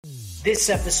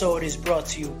This episode is brought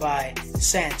to you by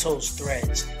Santos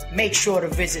Threads. Make sure to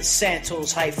visit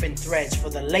Santos-Threads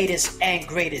for the latest and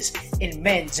greatest in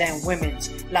men's and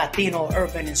women's Latino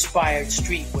urban-inspired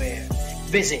streetwear.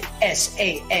 Visit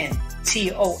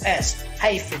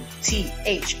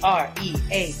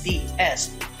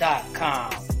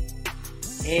SANTOS-THREADS.com.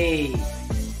 Hey,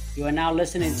 you are now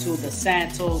listening to the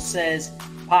Santos Says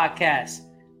podcast,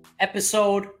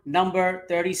 episode number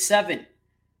 37.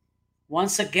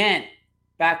 Once again,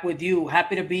 back with you.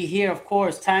 Happy to be here. Of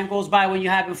course, time goes by when you're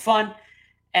having fun.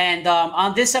 And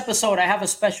on this episode, I have a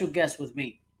special guest with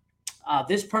me.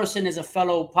 This person is a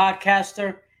fellow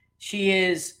podcaster. She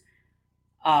is...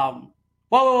 Hold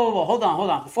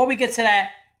on. Before we get to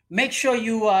that, make sure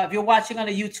you, if you're watching on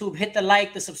the YouTube, hit the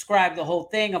like, the subscribe, the whole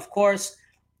thing, of course.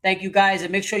 Thank you, guys.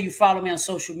 And make sure you follow me on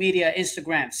social media,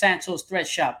 Instagram, Santos Thread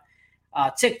Shop,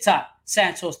 TikTok,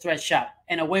 Santos Thread Shop.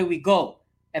 And away we go.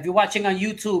 If you're watching on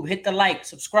YouTube, hit the like,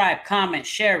 subscribe, comment,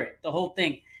 share it, the whole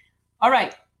thing. All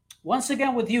right. Once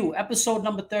again with you, episode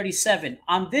number 37.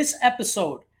 On this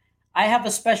episode, I have a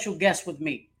special guest with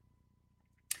me.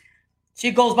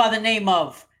 She goes by the name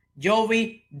of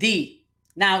Yovy D.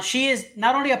 Now, she is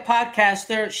not only a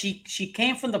podcaster, she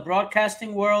came from the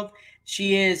broadcasting world.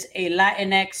 She is a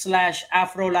Latinx /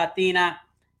 Afro-Latina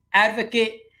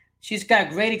advocate. She's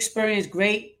got great experience,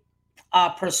 great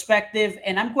perspective,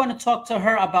 and I'm going to talk to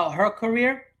her about her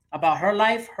career, about her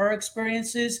life, her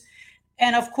experiences,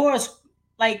 and of course,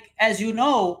 like as you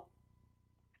all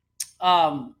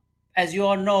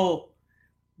know,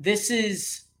 this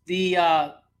is the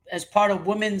as part of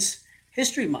Women's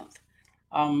History Month.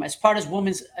 As part of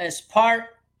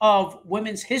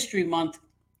Women's History Month,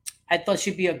 I thought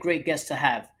she'd be a great guest to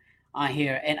have on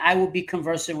here, and I will be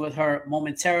conversing with her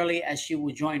momentarily as she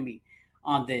will join me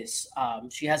on this.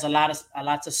 She has a lot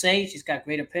to say. She's got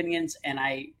great opinions, and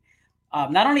I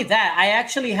not only that, I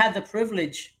actually had the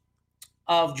privilege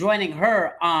of joining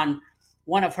her on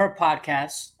one of her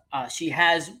podcasts. She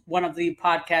has one of the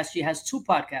podcasts. She has two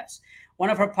podcasts.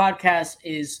 One of her podcasts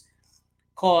is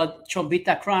called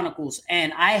Combita Chronicles,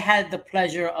 and I had the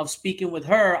pleasure of speaking with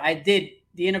her. I did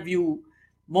the interview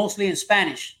mostly in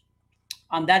Spanish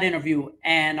on that interview,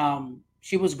 and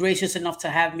she was gracious enough to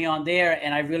have me on there,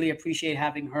 and I really appreciate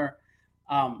having her,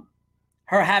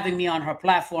 having me on her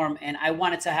platform. And I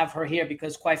wanted to have her here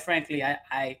because, quite frankly,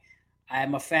 I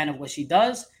am a fan of what she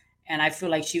does, and I feel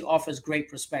like she offers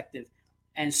great perspective.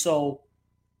 And so,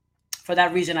 for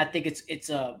that reason, I think it's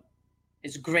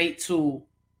great to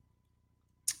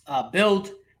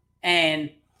build and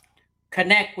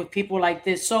connect with people like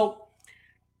this. So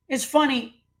it's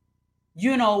funny,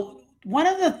 one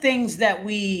of the things that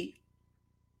we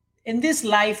in this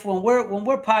life, when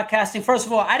we're podcasting, first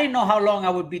of all, I didn't know how long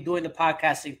I would be doing the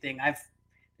podcasting thing. It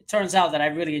turns out that I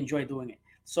really enjoy doing it.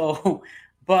 So,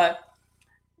 but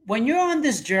when you're on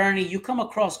this journey, you come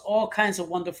across all kinds of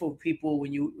wonderful people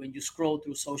when you scroll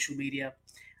through social media.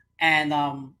 And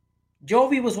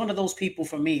Yovy was one of those people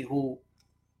for me who,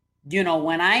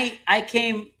 when I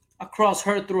came across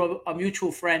her through a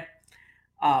mutual friend,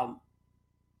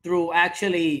 through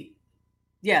a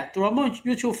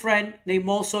mutual friend named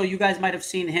Moso. You guys might have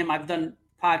seen him. I've done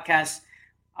podcasts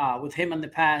with him in the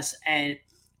past, and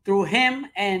through him,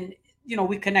 and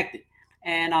we connected,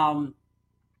 and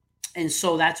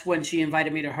so that's when she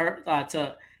invited me to her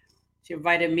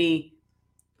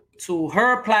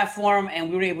platform,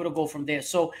 and we were able to go from there.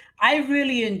 So I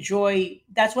really enjoy.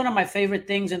 That's one of my favorite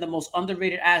things, and the most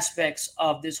underrated aspects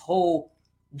of this whole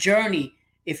journey,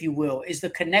 if you will, is the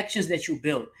connections that you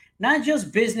build. Not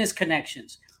just business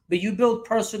connections, but you build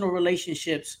personal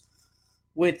relationships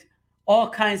with all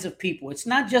kinds of people. It's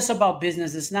not just about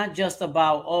business. It's not just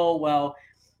about,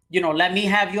 let me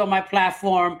have you on my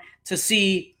platform to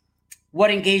see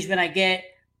what engagement I get.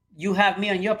 You have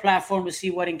me on your platform to see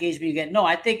what engagement you get. No,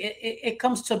 I think it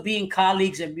comes to being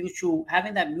colleagues and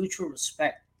having that mutual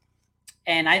respect.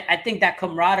 And I think that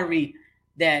camaraderie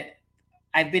that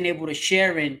I've been able to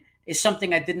share in is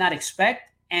something I did not expect.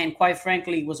 And quite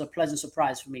frankly, was a pleasant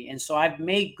surprise for me. And so I've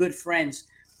made good friends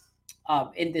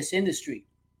in this industry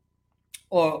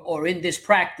or in this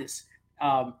practice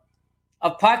of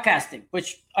podcasting,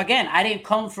 which, again, I didn't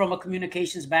come from a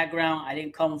communications background. I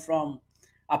didn't come from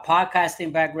a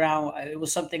podcasting background. It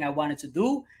was something I wanted to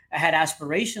do. I had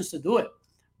aspirations to do it.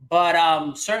 But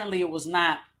certainly it was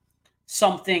not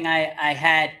something I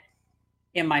had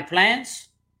in my plans.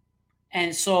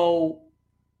 And so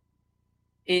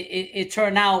it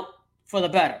turned out for the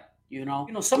better,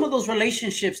 some of those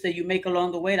relationships that you make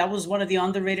along the way, that was one of the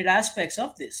underrated aspects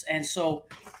of this. And so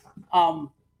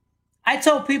I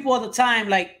tell people all the time,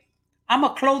 like, I'm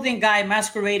a clothing guy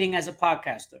masquerading as a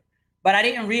podcaster. but I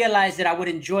didn't realize that I would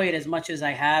enjoy it as much as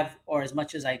I have or as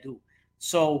much as I do.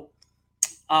 So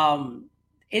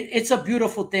it's a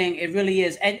beautiful thing. It really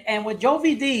is. And with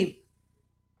Yovy D,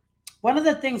 one of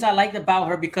the things I liked about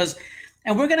her, because,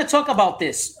 and we're going to talk about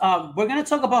this. We're going to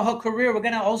talk about her career. We're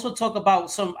going to also talk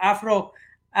about some Afro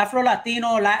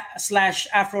Latino slash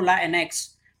Afro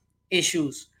Latinx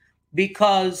issues,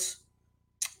 because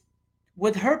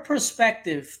with her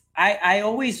perspective, I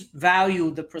always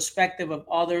value the perspective of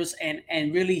others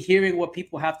and really hearing what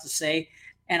people have to say.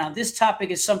 And on this topic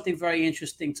is something very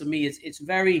interesting to me. It's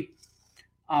very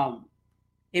um,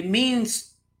 it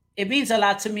means a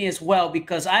lot to me as well,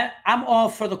 because I'm all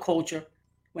for the culture.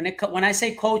 When I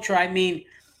say culture, I mean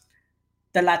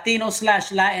the Latino slash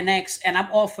Latinx, and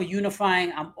I'm all for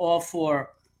unifying. I'm all for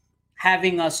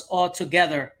having us all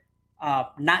together,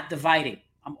 not dividing.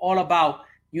 I'm all about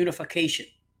unification.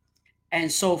 And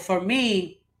so for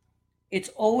me, it's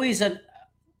always a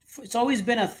it's always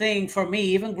been a thing for me,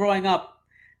 even growing up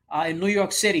in New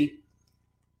York City.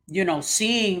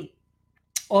 Seeing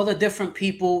all the different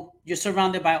people. You're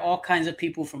surrounded by all kinds of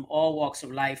people from all walks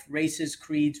of life, races,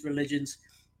 creeds, religions,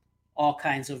 all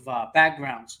kinds of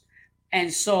backgrounds.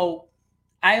 And so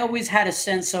I always had a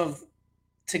sense of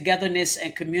togetherness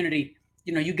and community.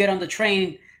 You get on the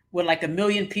train with like a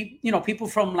million people, people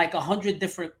from like 100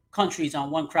 different countries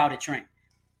on one crowded train.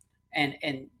 And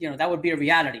that would be a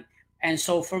reality. And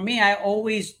so for me, I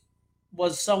always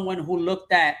was someone who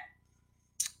looked at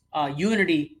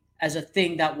unity as a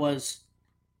thing that was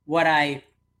what I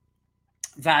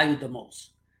valued the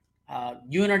most.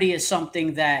 Unity is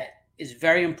something that is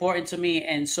very important to me,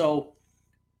 and so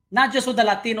not just with the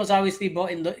Latinos, obviously,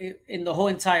 but in the whole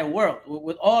entire world,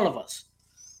 with all of us.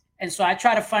 And so I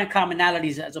try to find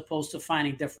commonalities as opposed to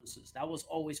finding differences. That was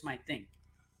always my thing.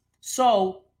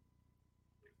 So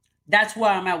that's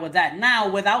where I'm at with that. Now,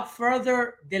 without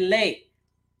further delay,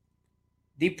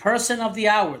 the person of the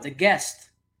hour, the guest,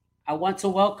 I want to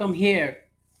welcome here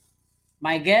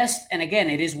my guest. And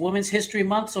again, it is Women's History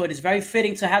Month, so it is very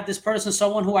fitting to have this person,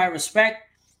 someone who I respect,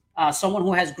 someone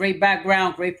who has great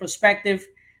background, great perspective.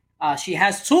 She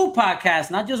has two podcasts,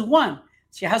 not just one.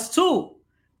 She has two.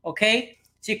 Okay.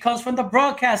 She comes from the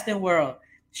broadcasting world.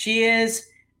 She is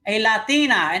a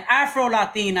Latina, an Afro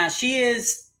Latina. She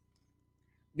is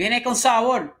viene con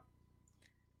sabor.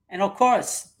 And of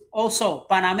course, also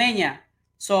Panameña.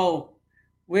 So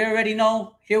we already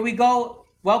know. Here we go.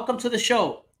 Welcome to the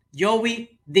show,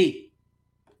 Yovy D.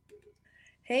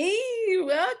 Hey,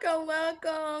 welcome.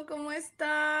 ¿Cómo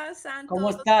estás,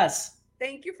 ¿Cómo Santos? estás?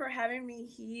 Thank you for having me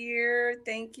here.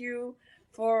 Thank you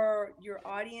for your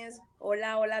audience.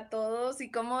 Hola, hola a todos. Y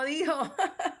como dijo,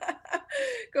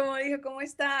 ¿cómo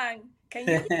están? Can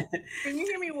you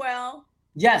hear me well?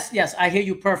 Yes, I hear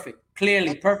you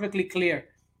clearly, perfectly clear.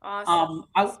 Awesome. Um,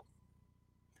 I,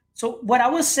 so what I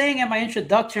was saying in my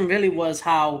introduction really was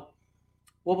how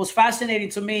what was fascinating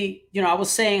to me, I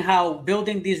was saying how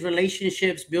building these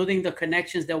relationships, building the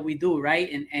connections that we do,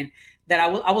 right? And that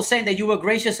I was saying that you were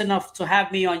gracious enough to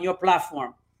have me on your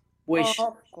platform, Oh, which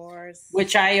of course.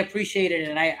 which I appreciated,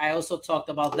 and I also talked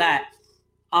about that.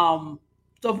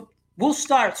 So we'll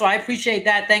start. So I appreciate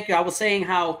that. Thank you. I was saying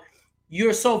how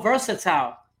you're so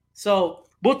versatile. So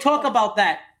we'll talk about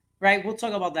that, right? We'll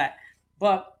talk about that.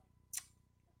 But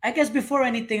I guess before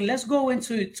anything, let's go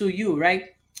into you, right?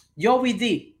 Yovy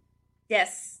D,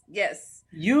 Yes.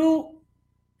 you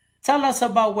tell us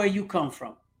about where you come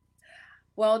from.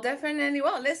 Well, definitely.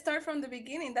 Well, let's start from the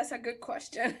beginning. That's a good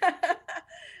question.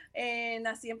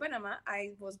 Nací en Panama.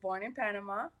 I was born in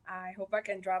Panama. I hope I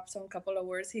can drop some couple of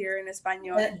words here in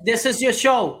Espanol. This is your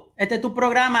show. Este es tu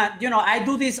programa. I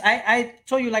do this. I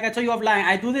told you, like I told you offline,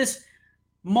 I do this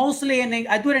mostly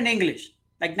I do it in English,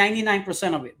 like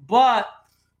 99% of it. But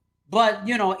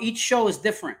each show is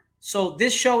different. So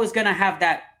this show is gonna have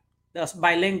that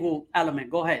bilingual element.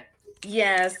 Go ahead.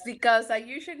 Yes, because I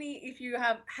usually, if you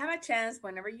have a chance,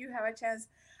 whenever you have a chance,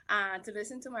 to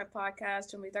listen to my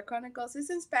podcast, Combita Chronicles, it's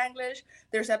in Spanish.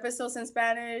 There's episodes in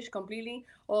Spanish completely,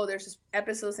 or there's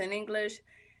episodes in English,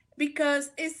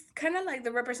 because it's kind of like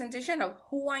the representation of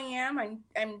who I am.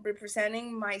 I'm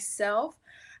representing myself.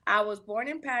 I was born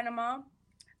in Panama.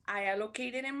 I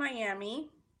allocated in Miami,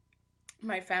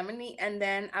 my family, and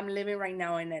then I'm living right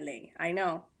now in LA. I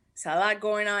know it's a lot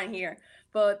going on here,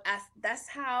 but that's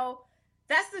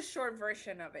the short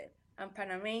version of it. I'm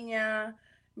Panameña.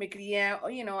 Me crié,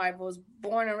 I was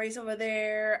born and raised over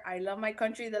there. I love my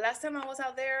country. The last time I was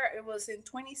out there, it was in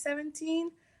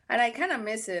 2017, and I kind of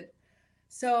miss it.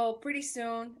 So pretty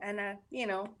soon, and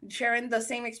sharing the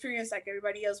same experience like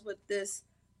everybody else with this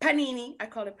panini. I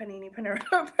call it panini,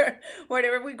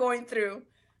 whatever we're going through.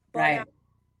 But Right.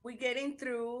 we getting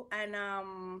through, and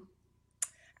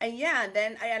yeah,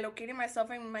 then I allocated myself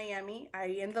in Miami.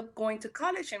 I ended up going to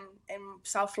college in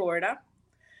South Florida.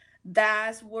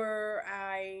 That's where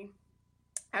I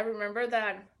remember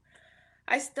that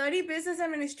I studied business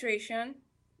administration,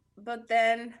 but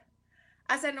then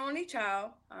as an only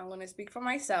child, I'm gonna speak for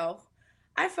myself.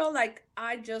 I felt like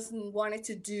I just wanted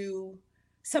to do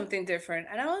something different,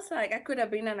 and I was like, I could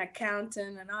have been an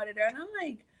accountant, an auditor, and I'm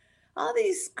like, all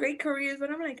these great careers, but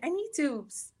I'm like, I need to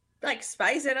like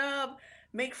spice it up,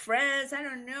 make friends. I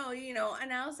don't know,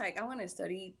 And I was like, I want to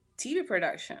study TV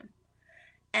production,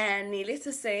 and needless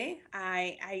to say,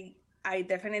 I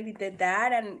definitely did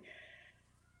that, and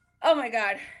oh my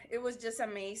god, it was just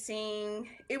amazing.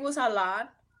 It was a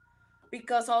lot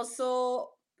because also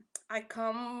I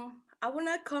would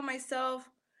not call myself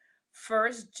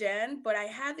first gen, but I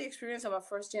had the experience of a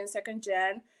first gen, second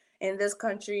gen in this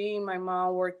country. My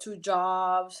mom worked two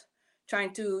jobs,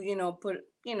 trying to, put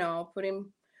in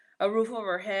a roof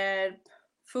over her head,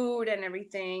 food and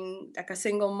everything, like a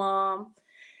single mom.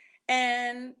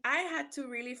 And I had to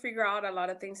really figure out a lot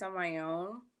of things on my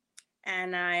own.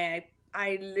 And I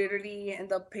literally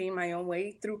ended up paying my own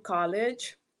way through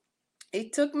college.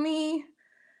 It took me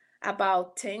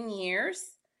about 10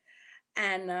 years,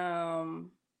 and at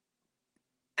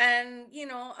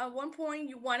one point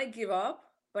you want to give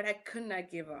up, but I could not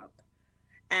give up.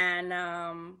 And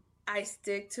I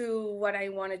stick to what I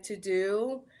wanted to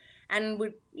do, and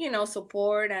with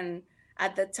support. And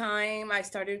at the time I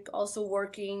started also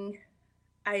working.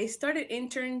 I started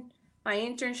intern my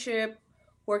internship,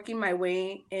 working my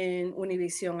way in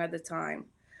Univision at the time.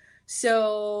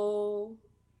 So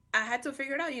I had to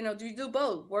figure it out. Do you do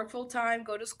both? Work full time,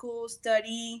 go to school,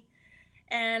 study,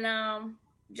 and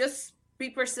just be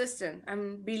persistent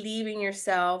and believe in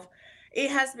yourself.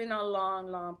 It has been a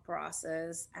long, long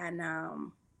process, and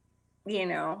I'm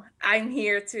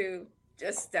here to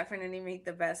just definitely make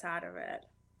the best out of it.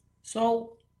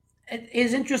 So it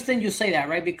is interesting you say that,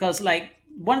 right? Because like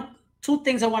two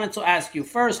things I wanted to ask you.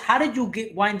 First, how did you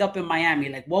get wind up in Miami?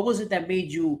 Like, what was it that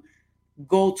made you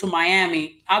go to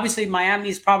Miami? Obviously, Miami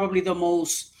is probably the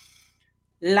most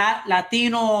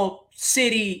Latino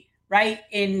city, right,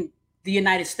 in the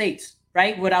United States,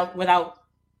 right? Without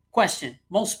question,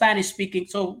 most Spanish speaking.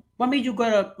 So, what made you go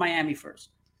to Miami first?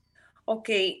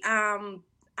 Okay,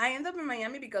 I ended up in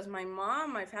Miami because my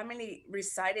family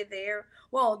resided there.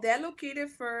 Well, they're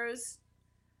located first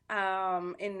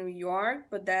in New York,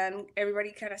 but then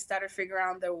everybody kind of started figuring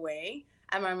out their way.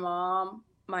 And my mom,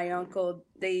 my uncle,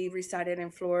 they resided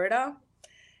in Florida,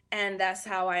 and that's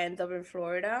how I ended up in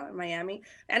Florida, Miami.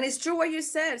 And it's true what you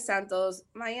said, Santos.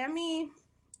 Miami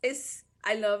is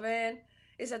I love it.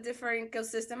 It's a different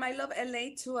ecosystem. I love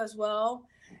LA too as well.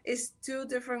 It's two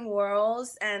different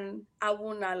worlds, and I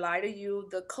will not lie to you.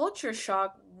 The culture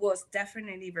shock was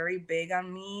definitely very big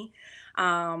on me.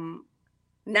 Um,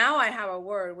 Now I have a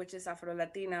word which is Afro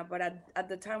Latina, but at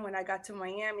the time when I got to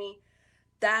Miami,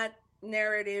 that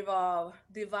narrative of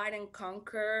divide and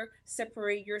conquer,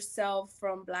 separate yourself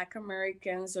from Black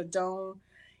Americans, or don't,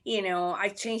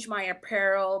 I changed my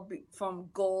apparel from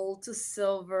gold to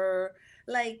silver.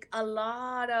 Like a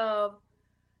lot of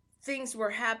things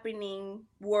were happening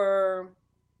where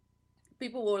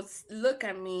people would look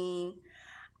at me.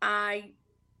 I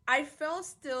I felt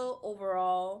still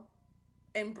overall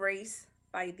embraced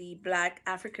by the Black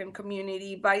African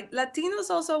community, by Latinos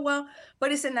also, well,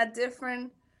 but it's in a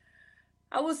different,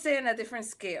 I would say, in a different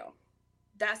scale.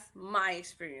 That's my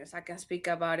experience. I can speak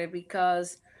about it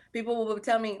because people will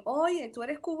tell me, "Oye, tú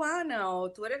eres cubana,"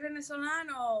 or "tú eres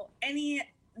venezolano."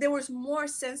 There was more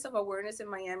sense of awareness in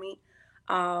Miami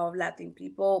of Latin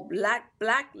people, black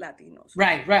Latinos.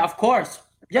 Right, right. Of course,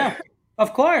 yeah,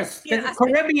 of course. Yeah,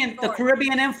 especially The North.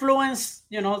 Caribbean influence,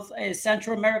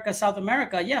 Central America, South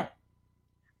America, yeah.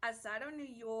 Aside of New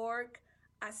York,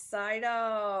 aside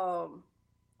of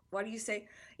what do you say,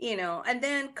 and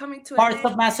then coming to Parts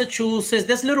LA. of Massachusetts.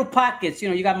 There's little pockets.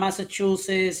 You got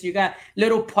Massachusetts. You got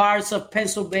little parts of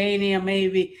Pennsylvania,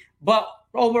 maybe. But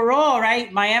overall,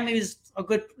 right, Miami is a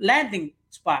good landing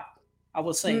spot. I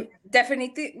would say.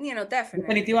 Definitely,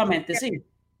 definitely. Definitivamente, sí.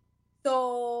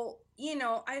 So,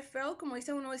 I felt, como dice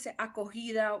uno, dice,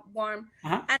 acogida, warm.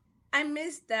 Ajá. And I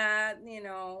missed that.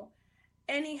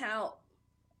 Anyhow,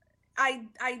 I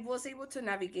was able to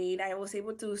navigate. I was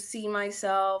able to see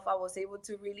myself. I was able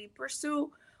to really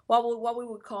pursue what we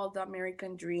would call the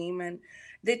American dream. And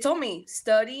they told me,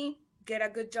 study, get a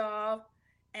good job,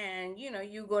 and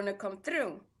you're gonna come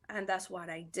through. And that's what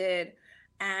I did.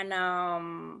 And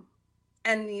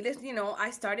needless,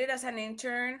 I started as an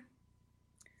intern,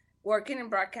 working in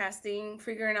broadcasting,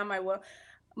 figuring out my way.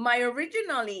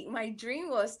 My dream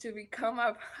was to become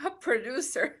a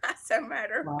producer, as a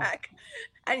matter of Wow. fact.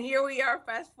 And here we are,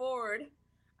 fast forward.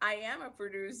 I am a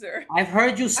producer. I've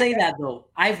heard you say that though.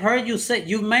 I've heard you say,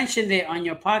 you mentioned it on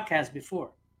your podcast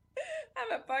before.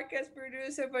 I'm a podcast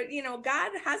producer, but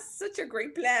God has such a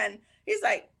great plan. He's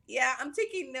like, yeah, I'm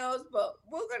taking notes, but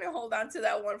we're gonna hold on to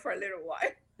that one for a little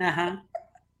while. Uh-huh.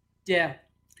 Yeah.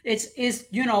 It's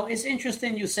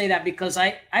interesting you say that because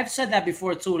I've said that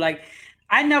before too. Like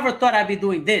I never thought I'd be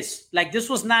doing this. Like this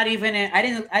was not even I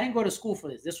didn't go to school for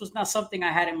this. This was not something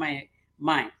I had in my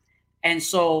mind. And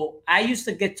so I used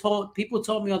to get told, people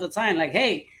told me all the time, like,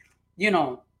 hey,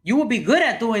 you will be good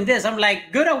at doing this. I'm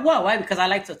like, good at what? Why? Because I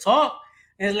like to talk.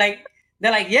 And it's like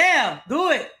they're like, yeah,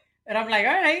 do it. And I'm like,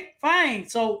 all right, fine.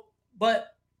 So,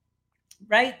 but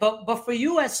right, but for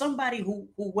you as somebody who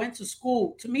went to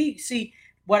school, to me, see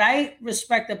what I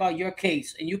respect about your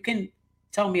case, and you can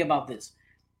tell me about this.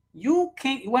 You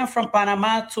went from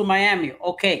Panama to Miami.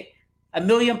 Okay, a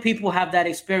million people have that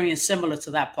experience similar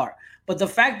to that part. But the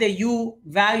fact that you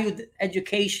valued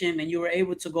education and you were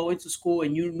able to go into school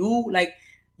and you knew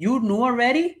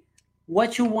already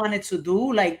what you wanted to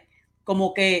do, like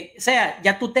como que, o sea,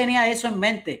 ya tú tenías eso en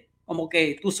mente, como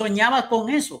que tú soñabas con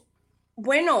eso.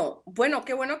 Bueno,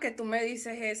 qué bueno que tú me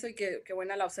dices eso y qué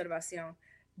buena la observación.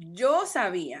 Yo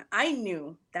sabía, I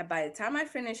knew that by the time I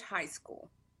finished high school,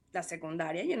 la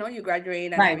secundaria, you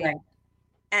graduate and Right, everything. right.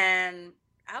 And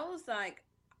I was like,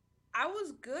 I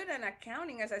was good at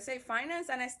accounting, as I say, finance,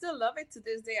 and I still love it to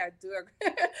this day. I do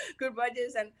good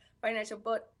budgets and financial,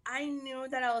 but I knew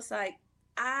that I was like,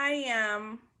 I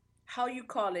am, how you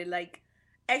call it, like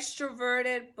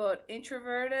extroverted but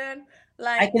introverted. I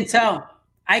Like, can tell.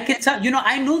 I yeah, can tell.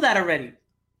 I knew that already.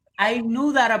 I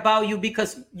knew that about you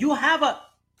because you have a.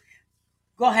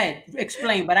 Go ahead,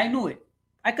 explain. But I knew it.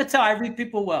 I could tell. I read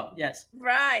people well. Yes.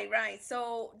 right.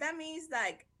 So that means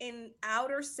like in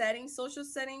outer settings, social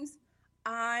settings,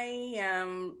 I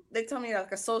am, they tell me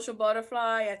like a social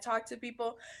butterfly. I talk to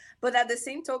people, but at the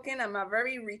same token, I'm a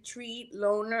very retreat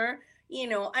loner,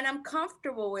 and I'm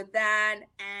comfortable with that.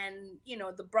 And,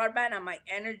 the broadband and my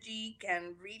energy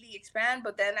can really expand,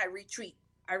 but then I retreat.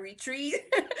 I retreat.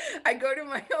 I go to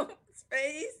my own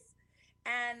space.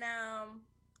 And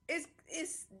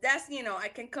it's that's I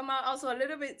can come out also a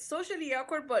little bit socially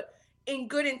awkward, but in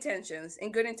good intentions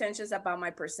about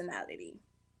my personality.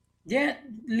 Yeah.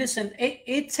 Listen.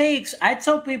 It takes. I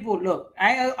tell people, look.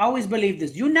 I always believe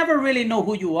this. You never really know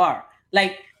who you are.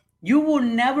 Like you will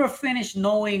never finish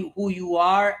knowing who you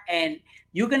are, and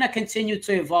you're gonna continue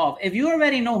to evolve. If you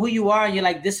already know who you are, and you're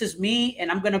like, this is me, and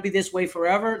I'm gonna be this way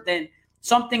forever, then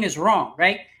something is wrong,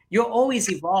 right? You're always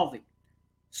evolving.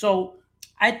 So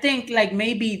I think like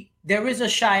maybe there is a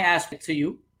shy aspect to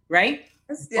you, right?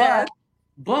 Yeah.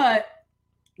 But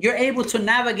you're able to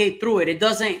navigate through it. It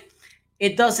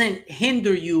doesn't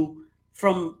hinder you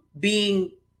from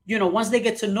being, once they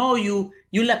get to know you,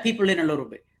 you let people in a little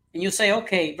bit. And you say,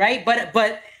 okay, right?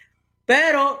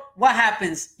 Pero what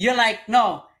happens? You're like,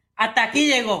 no, hasta aquí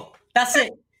llegó. That's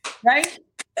it. Right?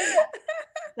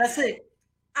 That's it.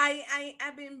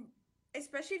 I've been,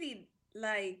 especially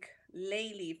like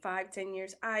lately, 5-10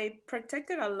 years, I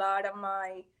protected a lot of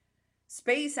my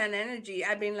space and energy.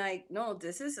 I've been like, no,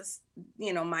 this is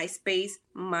my space,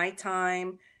 my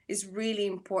time is really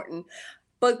important.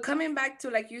 But coming back to,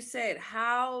 like you said,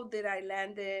 how did I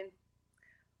land in?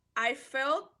 I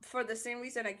felt for the same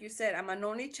reason, like you said, I'm an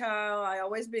only child. I have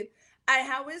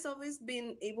always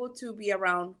been able to be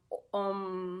around,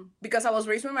 because I was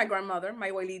raised with my grandmother, mi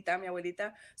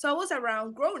abuelita. So I was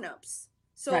around grown-ups.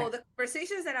 So Right. the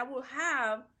conversations that I will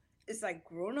have is like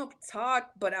grown-up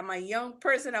talk, but I'm a young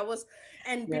person.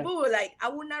 And Yeah. people were like, I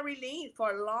would not relate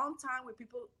for a long time with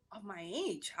people of my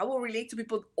age. I will relate to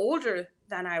people older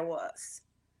than I was.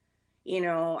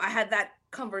 I had that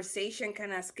conversation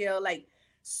kind of skill, like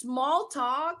small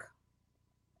talk.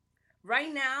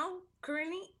 Right now,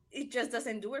 currently, it just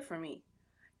doesn't do it for me.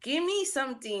 Give me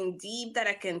something deep that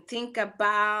I can think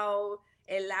about,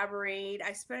 elaborate.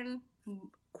 I spent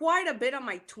quite a bit of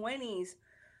my 20s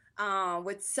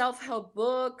with self help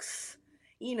books,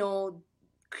 you know,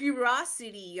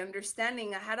 curiosity,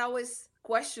 understanding. I had always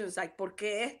questions like, ¿por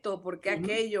qué esto? ¿Por qué Mhm.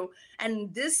 aquello?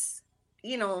 And this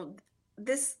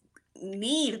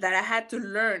need that I had to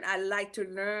learn. I like to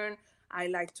learn. I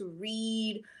like to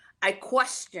read. I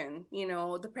question,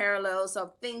 the parallels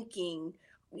of thinking,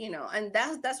 and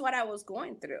that's what I was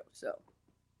going through. So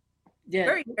Yeah.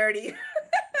 very nerdy,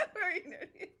 very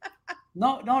nerdy.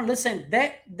 No, no, listen,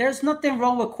 there's nothing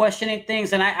wrong with questioning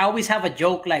things. And I always have a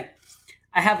joke. Like,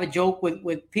 I have a joke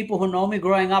with people who know me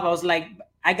growing up. I was like,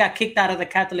 I got kicked out of the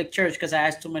Catholic Church because I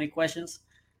asked too many questions.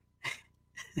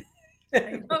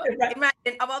 I know. Right,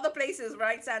 Imagine of all the places,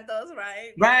 right, Santos,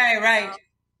 right? right.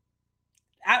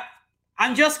 I,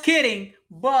 I'm just kidding,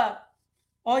 but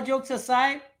all jokes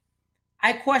aside,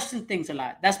 I question things a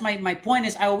lot. That's my point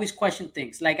is I always question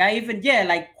things. Like I even, yeah,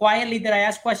 like quietly did I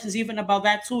ask questions even about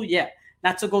that too? Yeah.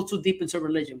 Not to go too deep into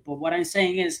religion. But what I'm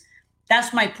saying is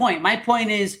that's my point. My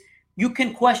point is you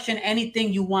can question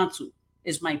anything you want to,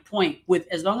 is my point. With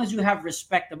as long as you have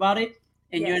respect about it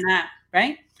and you're Yes, not,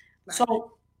 right? right.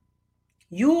 So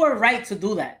you are right to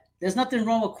do that. There's nothing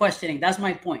wrong with questioning. That's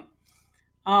my point.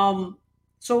 Um,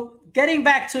 so getting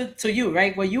back to you,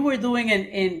 right? What you were doing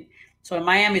in so in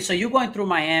Miami. So you're going through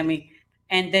Miami,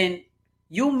 and then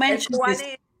you El mentioned this,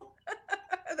 cubano.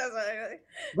 That's what I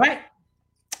right?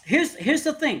 Here's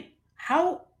the thing: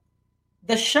 how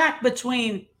the shock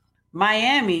between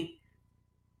Miami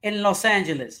and Los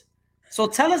Angeles. So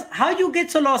tell us how you get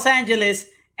to Los Angeles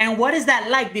and what is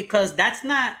that like? Because that's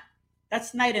night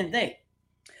and day.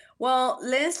 Well,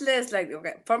 let's like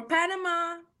okay. From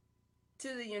Panama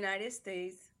to the United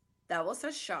States, that was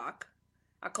a shock,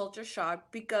 a culture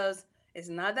shock, because it's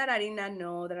not that I did not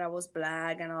know that I was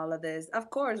black and all of this. Of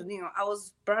course, I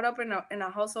was brought up in a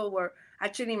household where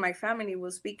actually my family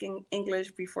was speaking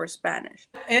English before Spanish.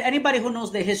 Anybody who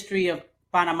knows the history of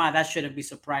Panama, that shouldn't be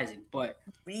surprising. But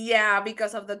Yeah,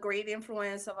 because of the great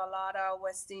influence of a lot of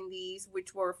West Indies,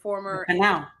 which were the former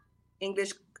canal,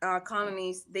 English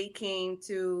colonies, they came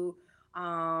to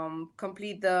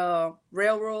complete the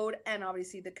railroad and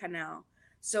obviously the canal.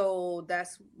 So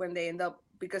that's when they end up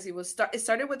because it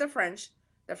started with the French.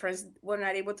 The French were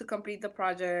not able to complete the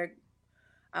project.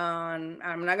 I'm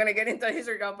not gonna get into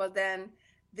history, but then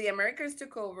the Americans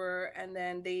took over, and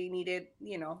then they needed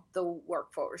the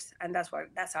workforce, and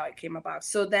that's how it came about.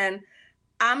 So then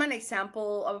I'm an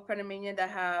example of a Panamanian that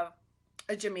have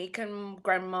a Jamaican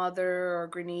grandmother or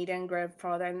Grenadian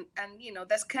grandfather, and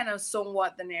that's kind of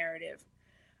somewhat the narrative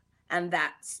and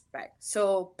that spec.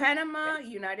 So Panama,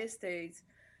 United States,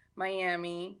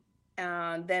 Miami,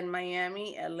 then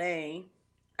Miami, LA,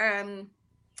 and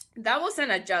that was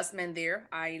an adjustment there.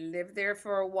 I lived there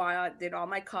for a while. I did all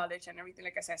my college and everything.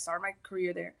 Like I said, I started my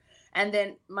career there, and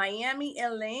then Miami,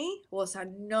 LA was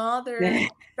another yeah,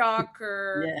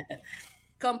 shocker yeah.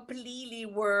 completely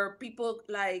where people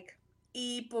like,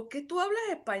 ¿y por qué tú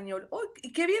hablas español? Oh,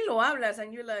 y qué bien lo hablas.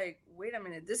 And you're like, wait a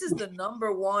minute, this is the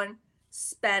number one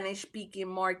Spanish speaking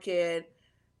market,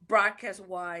 broadcast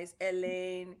wise,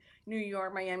 LA, New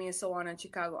York, Miami, and so on, and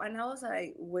Chicago. And I was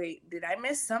like, wait, did I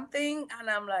miss something? And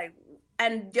I'm like,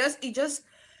 and it just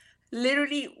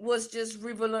literally was just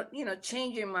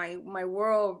changing my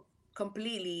world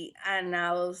completely. And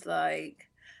I was like,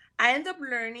 I end up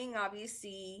learning,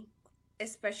 obviously,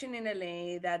 especially in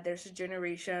LA, that there's a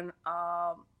generation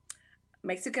of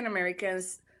Mexican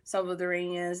Americans,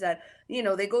 Salvadorians that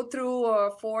they go through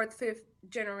a fourth, fifth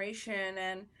generation,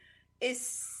 and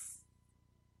it's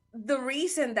the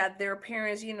reason that their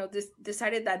parents,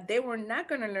 decided that they were not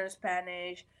going to learn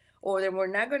Spanish, or they were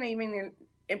not going to even,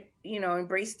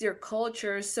 embrace their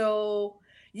culture. So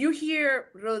you hear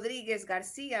Rodriguez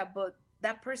Garcia, but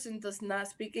that person does not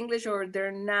speak English, or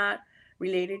they're not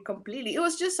related completely. It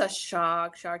was just a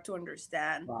shock to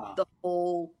understand Wow. the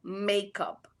whole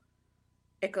makeup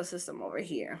ecosystem over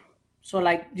here. So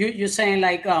like you're saying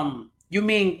like you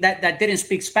mean that didn't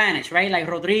speak Spanish, right? Like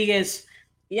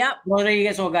Yep.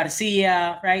 Rodriguez or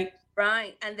Garcia, right?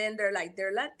 Right. And then they're like,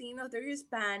 they're Latino, they're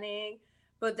Hispanic.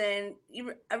 But then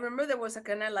I remember there was a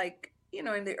kind of like, in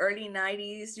the early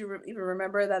 90s, you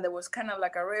remember that there was kind of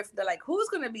like a rift. They're like, who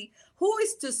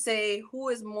is to say who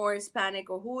is more Hispanic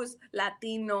or who is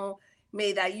Latino,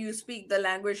 may that you speak the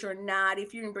language or not,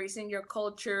 if you're embracing your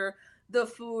culture, the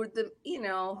food,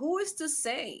 who is to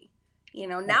say?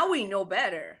 Now we know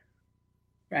better.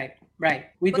 Right, right.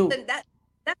 We But do. then that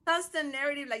constant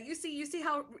narrative, like you see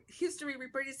how history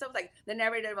repeats itself, like the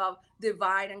narrative of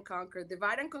divide and conquer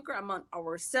among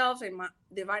ourselves, and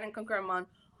divide and conquer among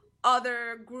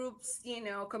other groups,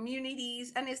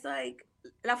 communities, and it's like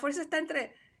la fuerza está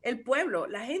entre el pueblo,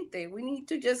 la gente. We need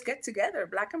to just get together,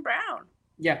 black and brown.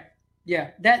 Yeah,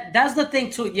 yeah. That's the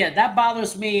thing too. Yeah, that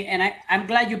bothers me, and I'm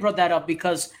glad you brought that up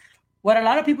because what a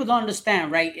lot of people don't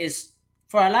understand, right, is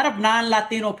for a lot of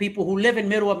non-Latino people who live in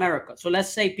Middle America. So let's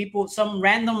say people, some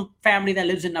random family that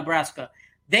lives in Nebraska,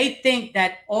 they think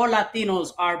that all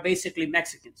Latinos are basically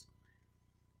Mexicans,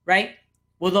 right?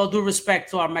 With all due respect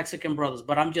to our Mexican brothers,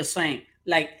 but I'm just saying,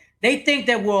 like they think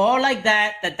that we're all like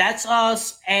that, that's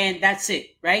us, and that's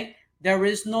it, right? There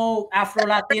is no Afro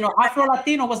Latino. Afro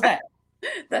Latino, what's that?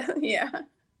 Yeah,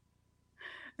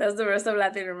 that's the rest of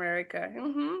Latin America.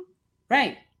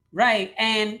 Right, right.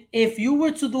 And if you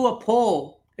were to do a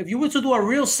poll if you were to do a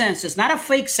real census, not a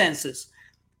fake census,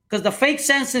 because the fake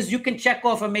census you can check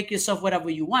off and make yourself whatever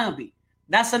you want to be.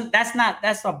 That's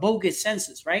a bogus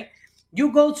census, right?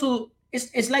 You go to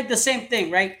it's like the same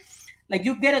thing, right? Like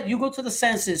you go to the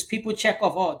census, people check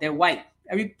off, oh, they're white.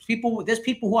 There's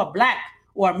people who are black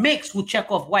or mixed who check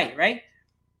off white, right?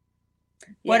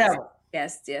 Yes, Whatever.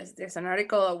 yes, yes. There's an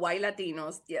article of white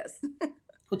Latinos. Yes.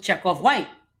 Who check off white.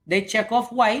 They check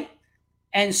off white,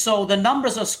 and so the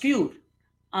numbers are skewed.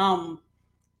 Um,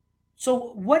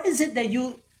 so what is it that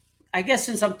you? I guess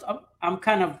since I'm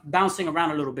kind of bouncing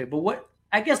around a little bit, but what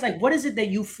I guess like what is it that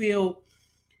you feel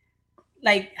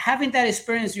like having that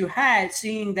experience you had,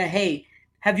 seeing that? Hey,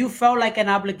 have you felt like an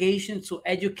obligation to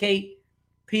educate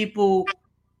people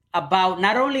about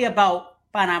not only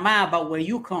about Panama, about where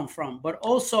you come from, but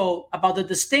also about the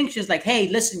distinctions? Like, hey,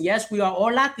 listen, yes, we are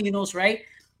all Latinos, right?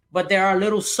 But there are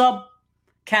little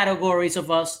subcategories of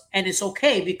us, and it's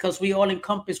okay because we all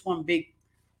encompass one big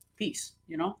piece,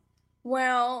 you know?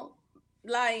 Well,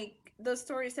 like the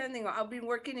story's ending, I've been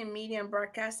working in media and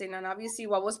broadcasting, and obviously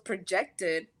what was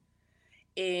projected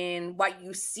in what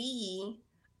you see,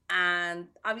 and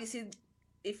obviously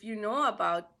if you know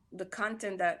about the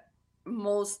content that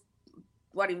most,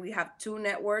 what do we have, two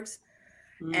networks,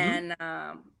 and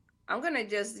I'm gonna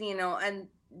just, and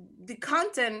the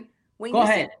content, when Go you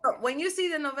see ahead. when you see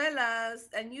the novelas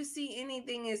and you see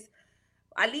anything is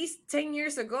at least 10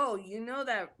 years ago,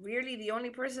 that really the only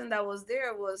person that was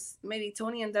there was maybe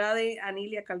Tony Andrade and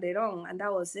Ilia Calderon, and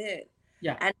that was it.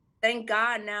 Yeah. And thank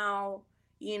God now,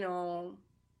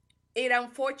 it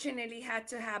unfortunately had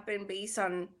to happen based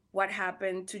on what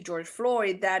happened to George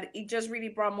Floyd, that it just really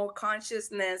brought more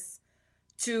consciousness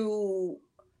to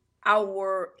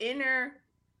our inner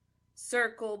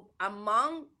circle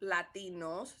among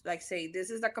Latinos. Like, say, this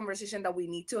is the conversation that we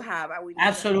need to have, and we need to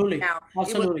have Absolutely. now. It was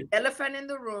Absolutely. the elephant in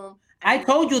the room. I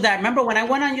told you that. Remember when I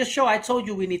went on your show, I told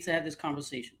you we need to have this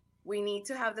conversation. We need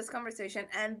to have this conversation.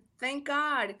 And thank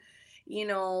God,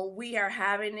 we are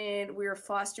having it. We are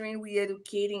fostering, we are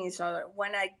educating each other.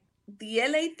 The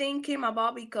LA thing came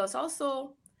about because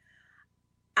also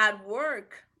at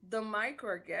work, the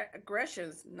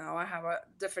microaggressions, now I have a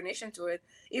definition to it.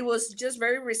 It was just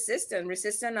very resistant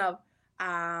of,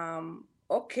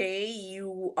 okay,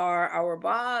 you are our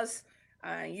boss,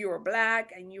 you are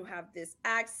black and you have this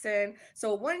accent.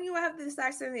 So when you have this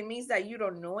accent, it means that you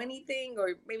don't know anything,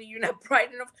 or maybe you're not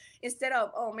bright enough. Instead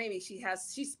of, oh, maybe she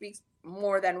speaks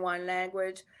more than one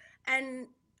language. And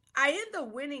I ended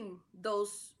up winning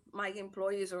those, my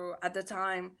employees, or at the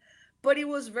time, but it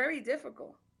was very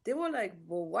difficult. They were like,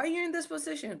 well, why are you in this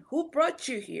position? Who brought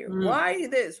you here? Why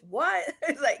this? What?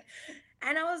 Like,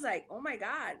 and I was like, oh my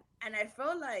God. And I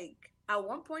felt like at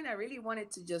one point I really wanted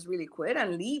to just really quit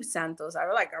and leave Santos. I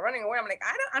was like, I'm running away. I'm like,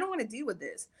 I don't want to deal with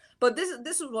this. But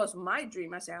this was my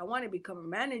dream. I said, I want to become a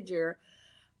manager,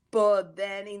 but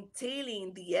then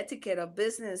entailing the etiquette of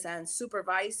business and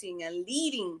supervising and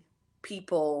leading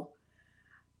people,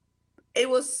 it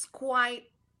was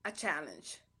quite a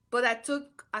challenge. But I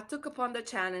took upon the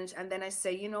challenge, and then I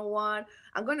say, you know what?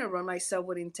 I'm going to run myself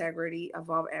with integrity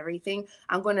above everything.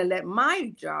 I'm going to let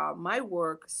my job, my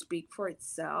work speak for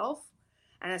itself.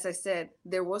 And as I said,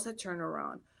 there was a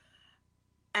turnaround.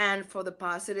 And for the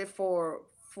positive, for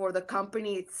the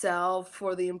company itself,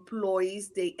 for the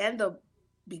employees, they end up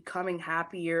becoming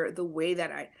happier the way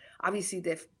that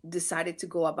they've decided to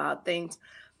go about things.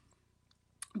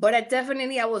 But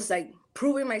I was like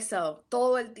proving myself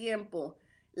todo el tiempo.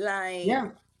 Like, yeah.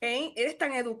 Hey, eres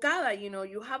tan educada,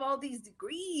 you have all these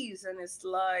degrees, and it's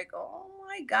like, oh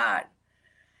my God.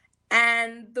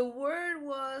 And the word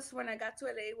was, when I got to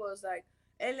LA, was like,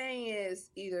 LA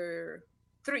is either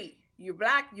three: you're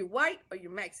black, you're white, or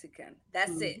you're Mexican.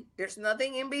 That's it. There's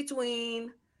nothing in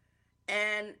between.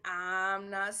 And I'm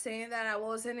not saying that I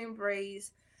wasn't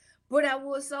embraced, but I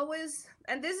was always,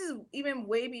 and this is even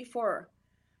way before,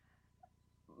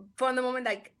 from the moment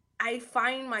like I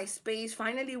find my space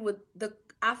finally with the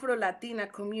Afro-Latina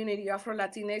community,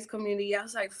 Afro-Latinx community. I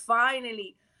was like,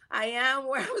 finally, I am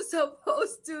where I'm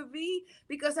supposed to be,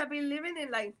 because I've been living in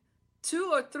like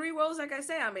 2 or 3 roles. Like I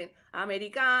say, I mean,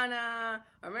 Americana,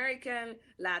 American,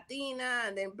 Latina,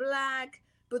 and then Black.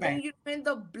 But then you end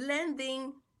up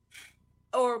blending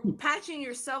or patching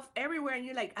yourself everywhere, and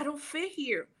you're like, I don't fit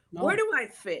here. No. Where do I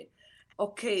fit?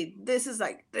 Okay, this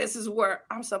is where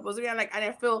I'm supposed to be. And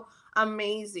I feel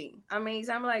amazing. I'm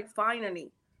like,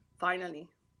 finally.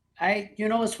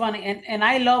 It's funny, and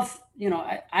I love,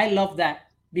 I love that,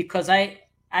 because I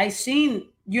seen,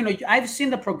 I've seen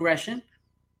the progression.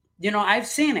 I've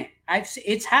seen it.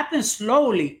 It's happened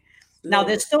slowly. Now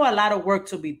there's still a lot of work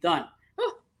to be done.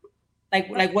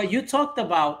 like what you talked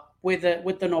about with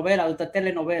the novelas, the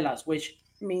telenovelas, which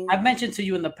Me. I've mentioned to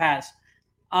you in the past.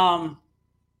 Um,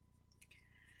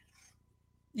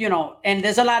 and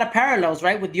there's a lot of parallels,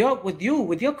 right, with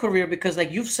your career, because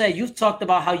like you've said, you've talked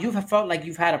about how you've felt like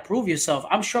you've had to prove yourself.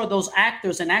 I'm sure those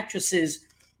actors and actresses,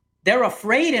 they're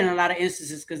afraid in a lot of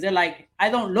instances because they're like, I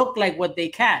don't look like what they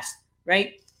cast,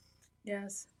 right?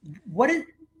 Yes. What is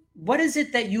what is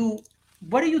it that you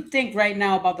what do you think right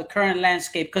now about the current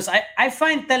landscape? Because I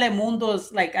find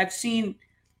Telemundo's, like I've seen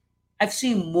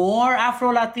more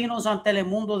Afro Latinos on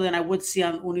Telemundo than I would see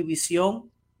on Univision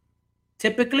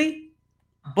typically,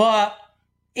 but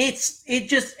it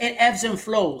ebbs and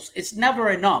flows. It's never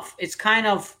enough. It's kind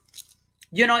of,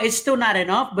 it's still not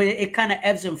enough, but it kind of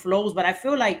ebbs and flows. But I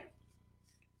feel like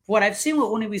what I've seen with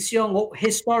Univision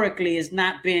historically has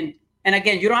not been. And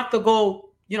again, you don't have to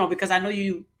go, because I know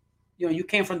you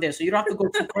came from there, so you don't have to go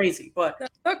too crazy. But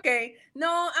Okay.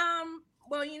 No,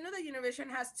 well, the Univision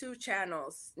has two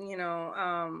channels.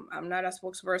 I'm not a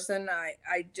spokesperson. I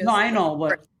no, just I know,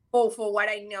 but for what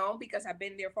I know because I've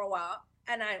been there for a while.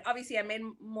 And I made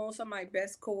most of my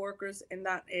best coworkers in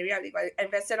that area. I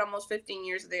invested almost 15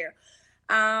 years there.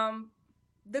 Um,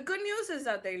 the good news is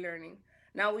that they're learning.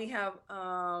 Now we have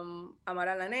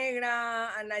Amara La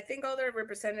Negra and I think other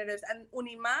representatives. And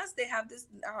Unimas, they have this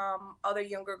other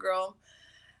younger girl.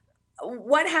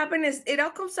 What happened is it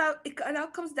all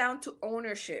comes down to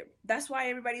ownership. That's why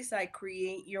everybody's like,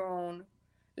 create your own.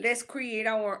 Let's create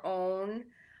our own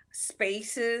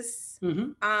spaces.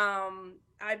 mhm.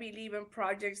 I believe in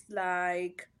projects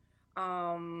like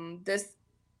this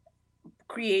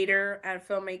creator and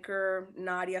filmmaker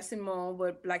Nadia Simone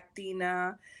with Black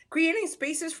Tina, creating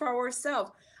spaces for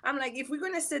ourselves. I'm like, if we're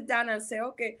gonna sit down and say,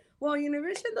 okay, well,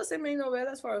 Univision doesn't make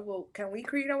novelas for us. Well, can we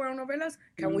create our own novelas?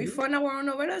 Can we Mhm. fund our own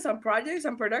novelas and projects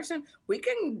and production? We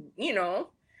can.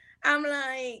 I'm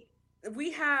like,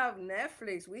 we have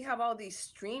Netflix, we have all these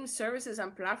stream services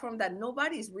and platforms that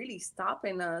nobody's really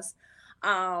stopping us.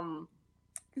 Um,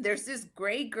 there's this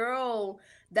great girl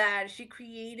that she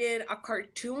created a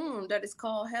cartoon that is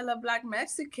called Hella Black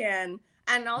Mexican.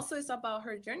 And also it's about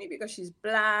her journey because she's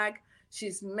black,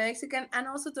 she's Mexican, and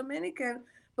also Dominican.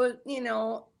 But, and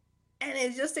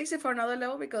it just takes it for another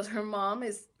level because her mom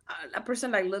is a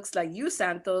person that looks like you,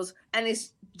 Santos, and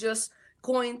is just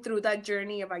going through that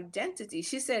journey of identity.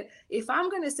 She said, if I'm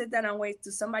going to sit down and wait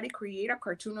to somebody create a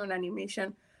cartoon or an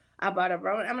animation about a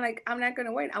brown, I'm like, I'm not going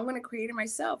to wait. I'm going to create it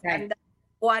myself. Right. And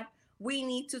what we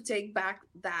need to take back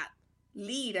that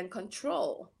lead and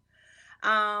control.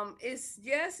 It's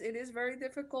yes, it is very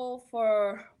difficult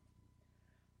for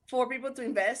people to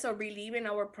invest or believe in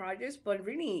our projects, but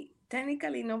really,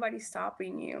 technically, nobody's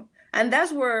stopping you. And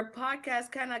that's where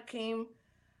podcast kind of came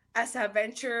as a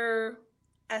venture,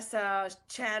 as a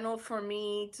channel for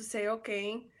me to say,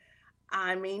 okay,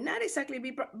 I may not exactly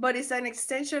be, but it's an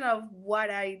extension of what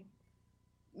I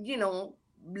you know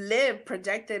live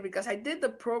projected because I did the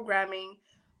programming,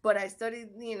 but I studied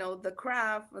the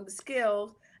craft and the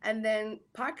skills, and then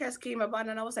podcast came about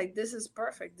and I was like, this is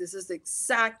perfect, this is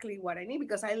exactly what I need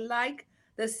because I like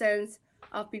the sense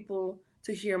of people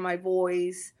to hear my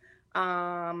voice,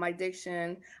 my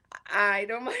diction. I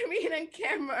don't mind being on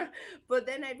camera, but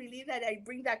then I believe that I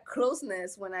bring that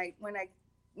closeness when I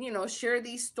share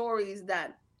these stories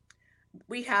that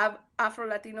we have Afro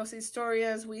Latinos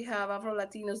historians, we have Afro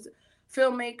Latinos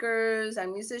filmmakers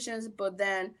and musicians, but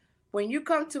then when you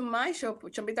come to my show,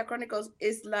 Combita Chronicles,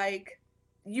 it's like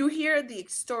you hear the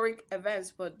historic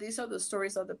events, but these are the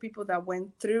stories of the people that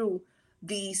went through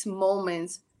these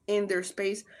moments in their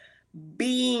space,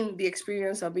 being the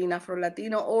experience of being Afro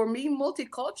Latino or being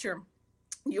multicultural.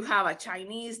 You have a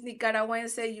Chinese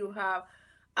Nicaragüense, you have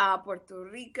a Puerto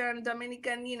Rican,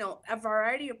 Dominican, a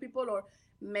variety of people, or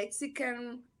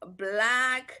Mexican,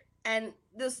 black, and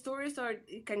the stories are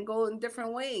it can go in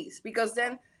different ways because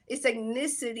then it's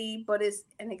ethnicity, but it's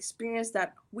an experience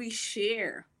that we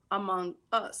share among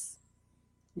us.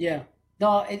 Yeah.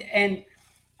 No, and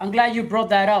I'm glad you brought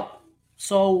that up.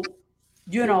 So,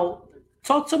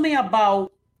 talk to me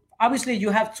about, obviously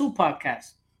you have two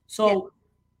podcasts. Yeah. So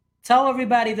tell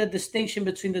everybody the distinction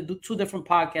between the two different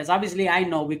podcasts. Obviously I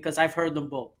know because I've heard them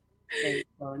both. Okay.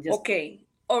 So just Okay.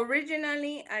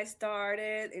 Originally, I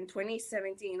started in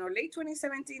 2017 or late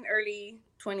 2017, early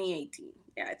 2018.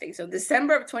 Yeah, I think so.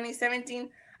 December of 2017,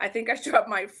 I think I dropped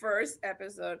my first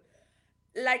episode.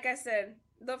 Like I said,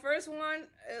 the first one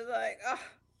is like, ugh,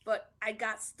 but I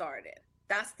got started.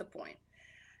 That's the point.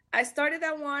 I started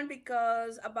that one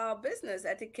because about business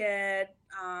etiquette,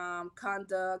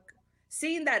 conduct,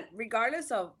 seeing that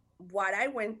regardless of what I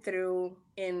went through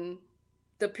in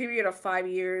the period of 5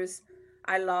 years,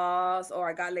 I lost or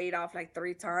I got laid off like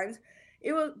 3 times,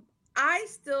 it was, I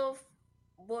still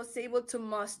was able to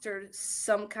muster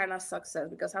some kind of success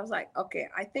because I was like, okay,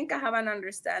 I think I have an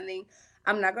understanding.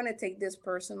 I'm not going to take this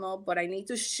personal, but I need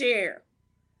to share.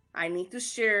 I need to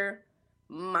share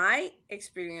my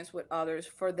experience with others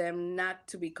for them not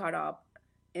to be caught up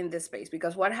in this space.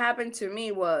 Because what happened to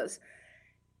me was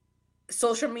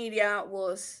social media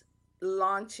was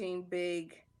launching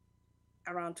big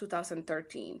around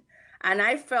 2013. And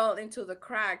I fell into the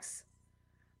cracks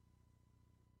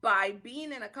by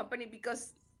being in a company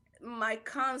because my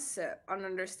concept on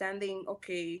understanding,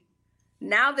 okay,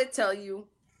 now they tell you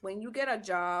when you get a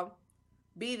job,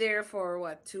 be there for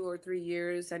what, 2 or 3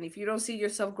 years. And if you don't see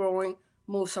yourself growing,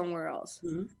 move somewhere else.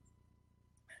 Mm-hmm.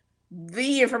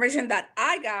 The information that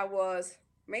I got was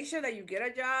make sure that you get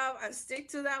a job and stick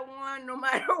to that one no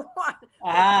matter what.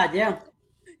 Ah, yeah.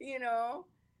 You know,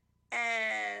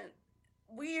 and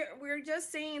we're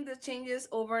just seeing the changes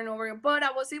over and over again. But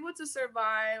I was able to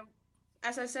survive.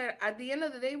 As I said, at the end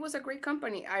of the day, it was a great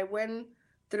company. I went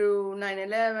through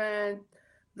 9/11,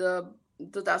 the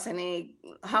 2008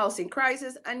 housing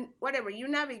crisis, and whatever, you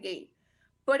navigate.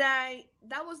 But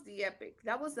that was the epic.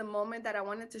 That was the moment that I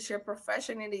wanted to share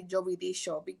professionally Yovy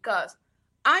show because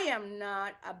I am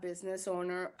not a business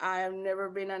owner. I have never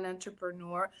been an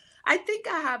entrepreneur. I think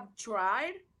I have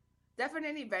tried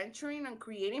definitely venturing and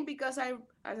creating because as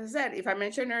I said, if I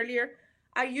mentioned earlier,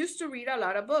 I used to read a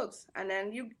lot of books, and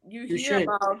then you You hear should.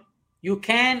 about. You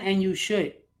can and you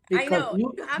should I because know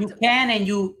you you have you to, can and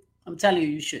you. I'm telling you,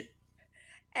 you should.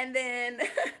 and then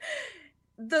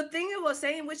the thing I was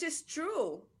saying, which is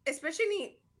true,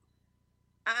 especially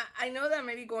I know that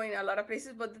maybe going a lot of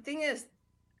places, but the thing is,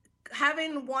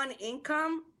 having one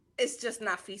income is just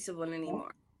not feasible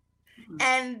anymore.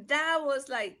 And that was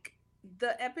like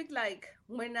the epic, like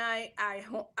when I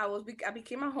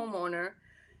became a homeowner.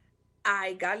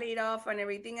 I got laid off and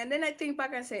everything. And then I think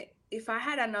back and say, if I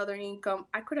had another income,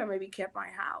 I could have maybe kept my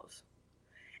house.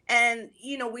 And,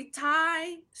 we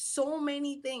tie so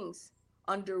many things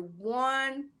under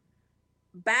one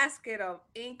basket of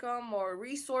income or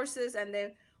resources. And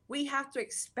then we have to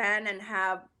expand and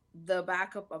have the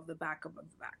backup of the backup of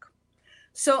the backup.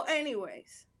 So,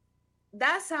 anyways,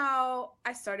 that's how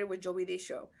I started with Joey Day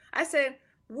Show. I said,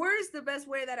 where's the best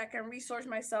way that I can resource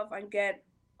myself and get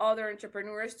other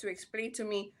entrepreneurs to explain to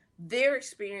me their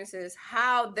experiences,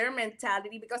 how their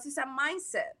mentality, because it's a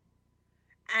mindset.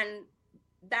 And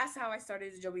that's how I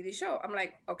started the Joey Day Show. I'm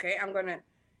like, okay, I'm going to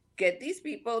get these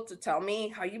people to tell me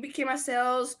how you became a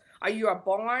sales. Are you a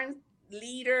born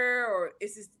leader or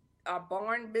is this a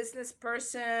born business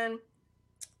person,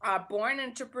 a born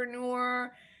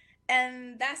entrepreneur?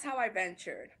 And that's how I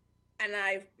ventured. And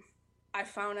I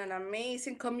found an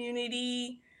amazing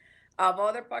community of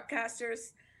other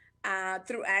podcasters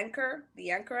through Anchor,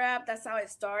 the Anchor app. That's how it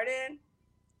started.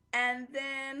 And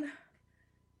then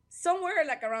somewhere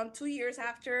like around 2 years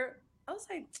after, I was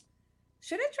like,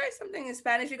 should I try something in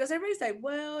Spanish? Because everybody's like,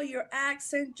 well, your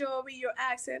accent, Joey, your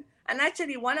accent. And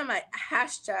actually, one of my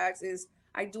hashtags is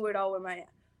I do it all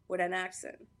with an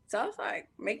accent. So I was like,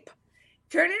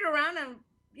 turn it around and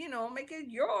make it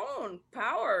your own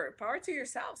power to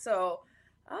yourself. So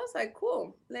I was like,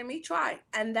 cool, let me try.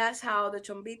 And that's how the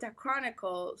Combita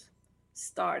Chronicles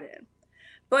started.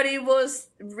 But it was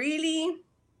really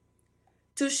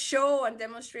to show and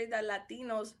demonstrate that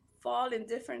Latinos fall in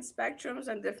different spectrums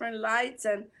and different lights,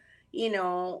 and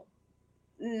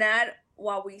not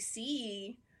what we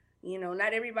see.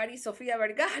 Not everybody Sofia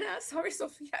Vergara. Sorry,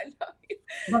 Sofia, I love you.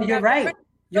 No, you're right.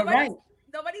 You're right.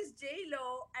 Nobody's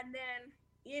J-Lo. And then,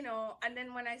 and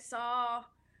then when I saw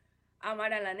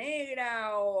Amara La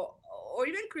Negra or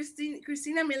even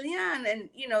Christina Milian, and then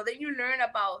you learn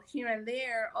about here and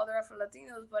there other Afro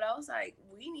Latinos. But I was like,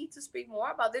 we need to speak more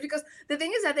about this because the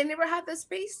thing is that they never had the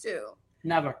space to.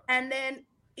 Never. And then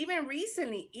even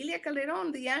recently, Ilia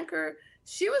Calderon, the anchor,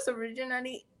 she was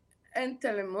originally in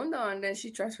Telemundo, and then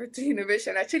she transferred to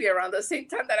Univision actually around the same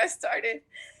time that I started.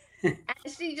 And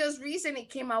she just recently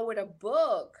came out with a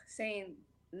book saying,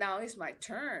 now is my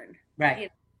turn.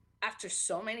 Right. After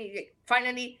so many,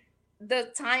 finally,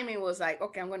 the timing was like,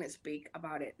 okay, I'm going to speak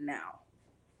about it now.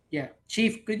 Yeah,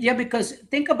 Chief. Yeah, because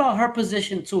think about her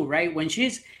position too, right? When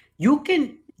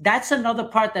that's another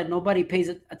part that nobody pays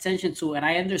attention to. And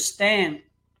I understand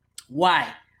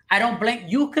why. I don't blame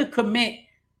you. Could commit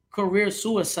career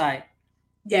suicide.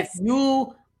 Yes. If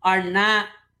you are not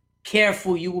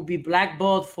careful, you will be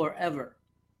blackballed forever.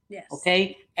 Yes.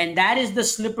 Okay. And that is the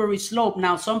slippery slope.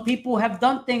 Now, some people have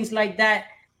done things like that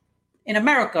in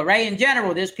America, right? In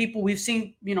general, there's people we've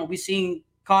seen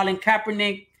Colin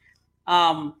Kaepernick,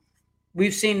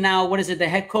 We've seen now, what is it? The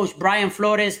head coach, Brian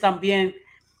Flores, también,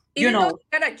 Even though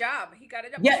he got a job.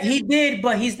 Yeah, he did,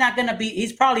 but he's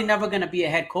probably never going to be a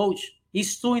head coach.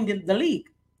 He's suing the league.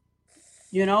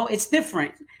 It's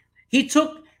different.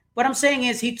 What I'm saying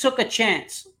is he took a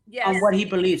chance on what he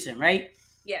believes in, right?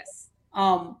 Yes.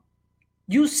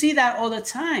 You see that all the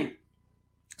time.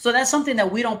 So that's something that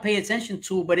we don't pay attention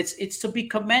to, but it's to be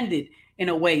commended in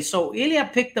a way. So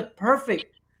Ilya picked the perfect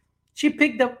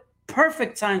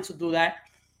time to do that.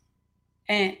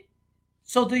 And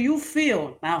so do you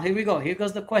feel, now here we go, here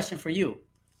goes the question for you.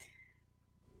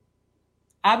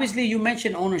 Obviously, you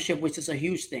mentioned ownership, which is a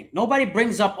huge thing. Nobody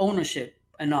brings up ownership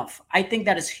enough. I think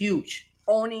that is huge.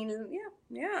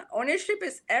 Yeah. Ownership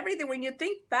is everything. When you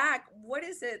think back, what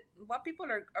is it? What people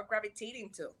are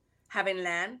gravitating to? Having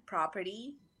land,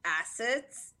 property,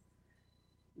 assets.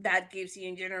 That gives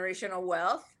you generational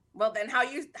wealth. Well, then how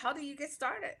do you get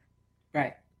started?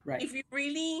 Right. If you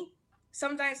really,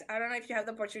 sometimes, I don't know if you have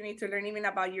the opportunity to learn even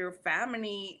about your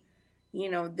family,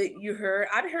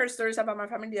 I've heard stories about my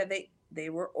family that they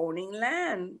were owning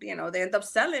land, they end up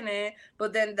selling it.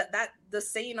 But then that the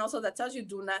saying also that tells you,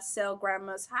 do not sell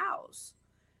grandma's house.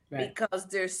 Right. Because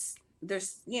there's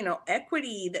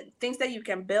equity, things that you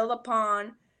can build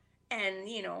upon and,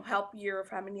 help your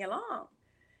family along.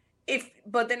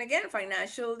 But then again,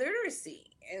 financial literacy,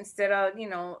 instead of,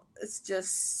 it's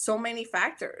just so many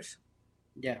factors.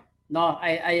 Yeah, no,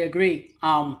 I agree.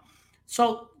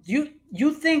 So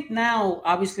you think now,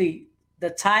 obviously, the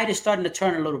tide is starting to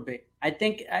turn a little bit. I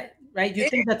think, right? You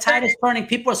think the tide is turning?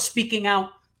 People are speaking out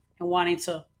and wanting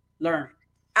to learn.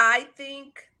 I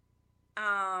think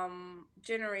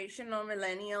generational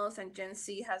millennials and Gen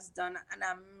Z has done an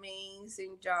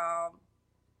amazing job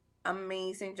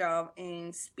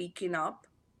in speaking up,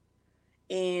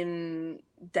 in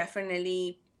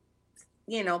definitely,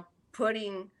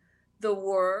 putting the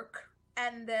work,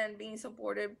 and then being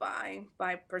supported by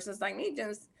persons like me,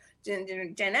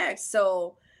 Gen X.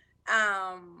 So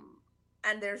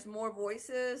and there's more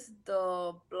voices,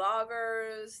 the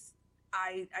bloggers.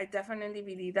 I definitely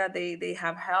believe that they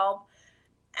have helped,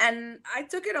 and I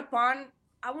took it upon.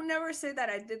 I would never say that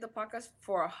I did the podcast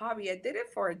for a hobby. I did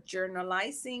it for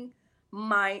journalizing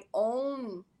my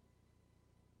own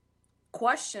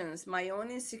questions, my own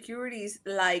insecurities.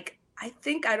 Like, I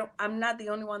think I'm not the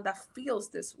only one that feels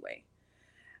this way.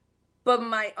 But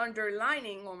my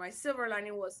underlining, or my silver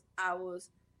lining, was I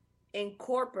was in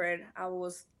corporate. I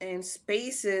was in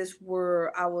spaces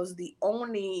where I was the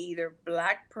only either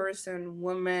Black person,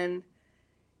 woman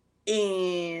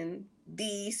in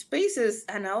these spaces.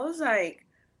 And I was like,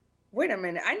 wait a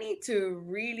minute, I need to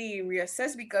really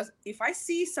reassess, because if I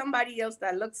see somebody else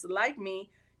that looks like me,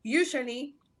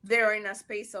 usually they're in a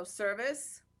space of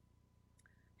service,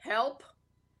 help.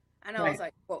 And I was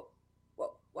like, whoa,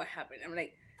 what happened? I'm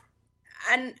like,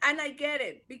 and I get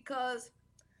it, because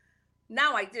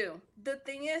now I do. The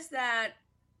thing is that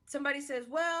somebody says,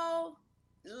 well,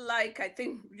 like, I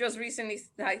think just recently,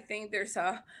 I think there's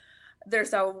a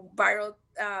viral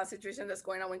situation that's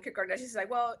going on when Kim Kardashian is like,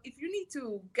 well, if you need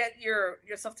to get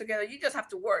yourself together, you just have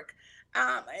to work.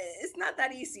 It's not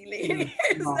that easy, lady.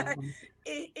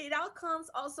 It all comes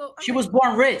also. She was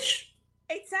born rich.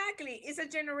 Exactly. It's a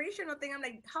generational thing. I'm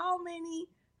like, how many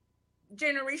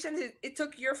generations it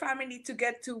took your family to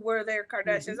get to where their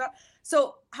Kardashians are?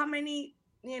 So how many,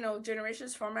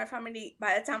 generations from my family,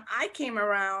 by the time I came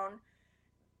around,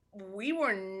 we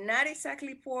were not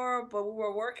exactly poor, but we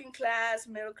were working class,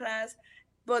 middle class.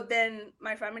 But then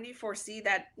my family foresee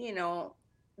that,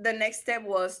 the next step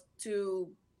was to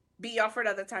be offered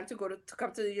at the time to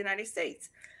come to the United States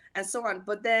and so on.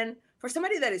 But then for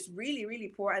somebody that is really, really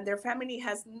poor and their family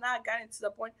has not gotten to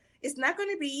the point, it's not going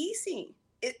to be easy.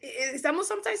 It's almost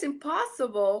sometimes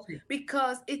impossible,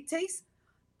 because it takes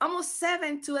almost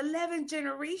 7 to 11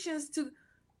 generations to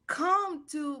come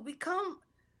to become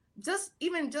just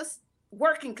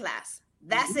working class.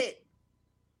 That's it.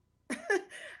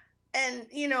 And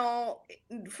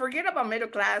forget about middle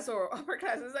class or upper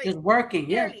class. It's like just working.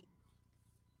 Barely.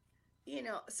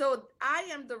 So I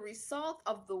am the result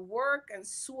of the work and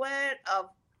sweat of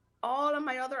all of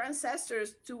my other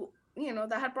ancestors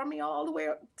that had brought me all the way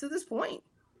to this point.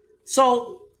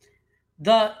 So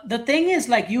the thing is,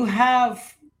 like, you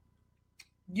have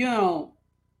a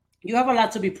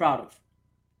lot to be proud of.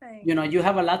 You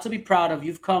have a lot to be proud of.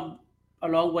 You've come a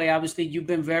long way. Obviously, you've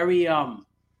been very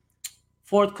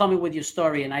forthcoming with your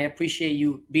story, and I appreciate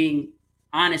you being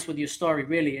honest with your story.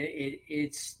 Really,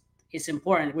 it's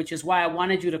important, which is why I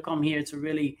wanted you to come here to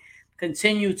really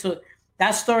continue to.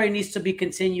 That story needs to be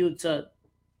continued to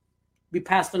be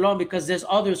passed along, because there's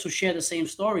others who share the same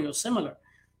story or similar.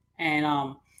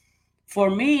 And for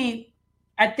me,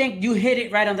 I think you hit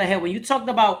it right on the head when you talked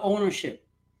about ownership,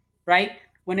 right?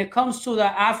 When it comes to the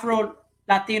Afro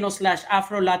Latino slash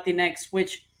Afro Latinx,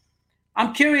 which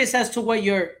I'm curious as to what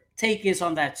your take is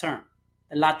on that term,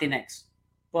 the Latinx.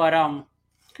 But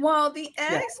Well, the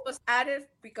yeah, X was added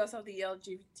because of the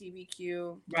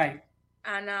LGBTQ. right,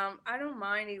 And I don't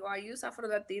mind it. I use Afro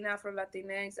Latina, Afro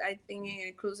Latinx. I think it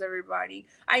includes everybody.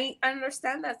 I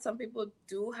understand that some people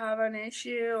do have an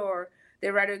issue or they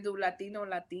rather do Latino,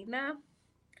 Latina.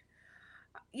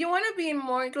 You want to be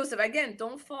more inclusive. Again,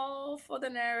 don't fall for the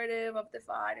narrative of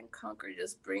divide and conquer.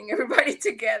 Just bring everybody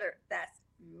together. That's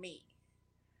me.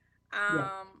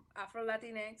 yeah, Afro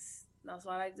Latinx, that's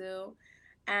what I do.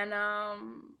 And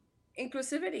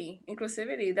inclusivity.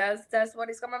 That's what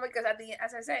it's coming because at the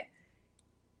as I say,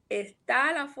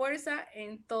 está la fuerza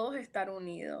en todos estar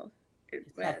unidos.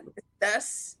 exactly,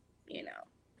 That's you know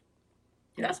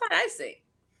yeah, that's what I say.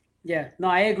 yeah. No,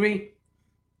 I agree.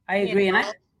 I You agree, and I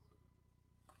know,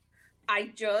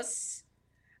 I just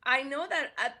I know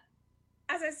that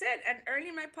as I said, and early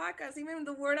in my podcast, even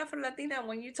the word Afro Latina,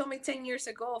 when you told me 10 years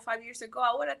ago, 5 years ago,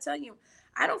 I would have tell you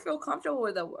I don't feel comfortable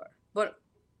with the word. But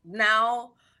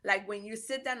now, like when you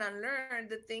sit down and learn,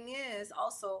 the thing is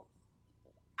also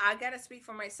I gotta speak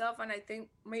for myself, and I think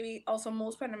maybe also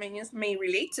most Panamanians may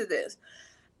relate to this.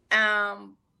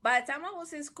 By the time I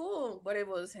was in school, but it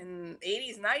was in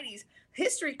 80s, 90s,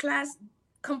 history class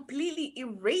completely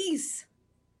erased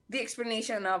the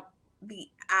explanation of the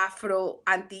Afro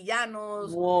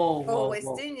Antillanos whoa, or whoa, West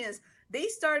whoa. Indians. They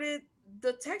started,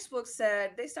 the textbook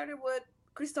said, they started with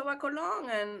Cristobal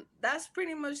Colon, and that's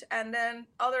pretty much, and then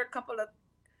other couple of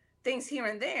things here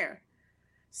and there.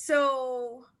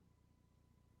 So,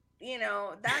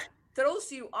 that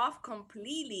throws you off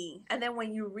completely. And then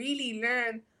when you really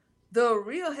learn the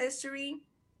real history,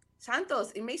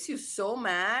 Santos, it makes you so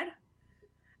mad.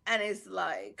 And it's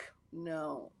like,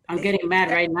 no, I'm getting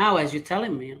mad right now as you're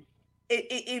telling me.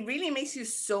 it really makes you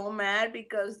so mad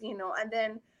because and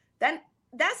then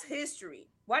that's history.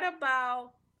 What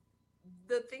about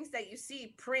the things that you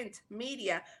see print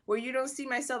media where you don't see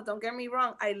myself? Don't get me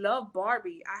wrong, I love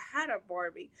Barbie, I had a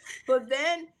Barbie, but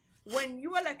then when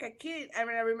you were like a kid, I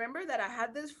mean, I remember that I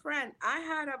had this friend, I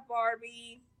had a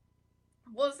Barbie,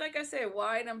 was like I said,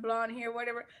 white and blonde hair,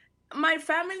 whatever. My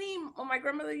family or my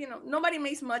grandmother, nobody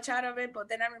makes much out of it. But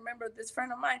then I remember this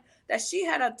friend of mine that she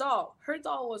had a doll. Her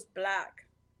doll was black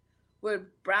with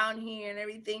brown hair and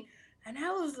everything. And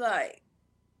I was like,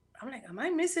 I'm like, am I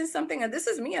missing something? And this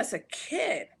is me as a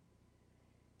kid.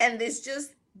 And it's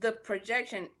just the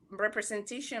projection,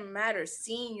 representation matters.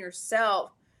 Seeing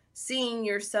yourself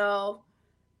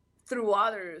through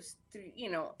others, through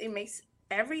it makes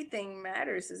everything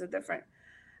matters. Is a different.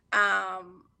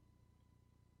 Um,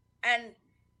 and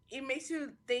it makes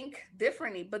you think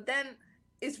differently. But then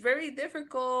it's very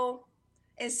difficult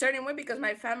in certain way because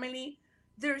my family,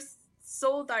 they're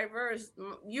so diverse.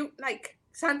 You like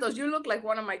Santos, you look like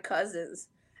one of my cousins,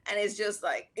 and it's just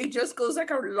like it just goes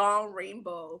like a long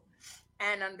rainbow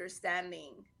and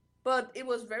understanding. But it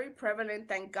was very prevalent,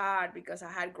 thank God, because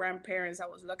I had grandparents. I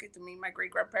was lucky to meet my great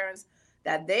grandparents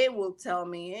that they will tell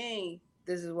me, hey,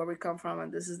 this is where we come from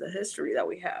and this is the history that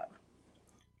we have.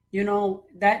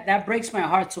 That breaks my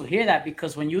heart to hear that,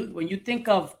 because when you think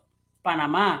of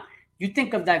Panama, you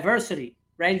think of diversity,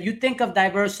 right? You think of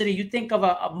diversity, you think of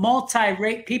a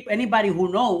multi-rate people. Anybody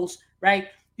who knows, right?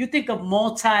 You think of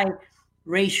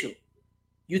multi-racial.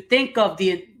 You think of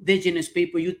the indigenous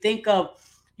people. You think of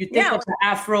Yeah, the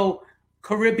Afro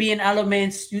Caribbean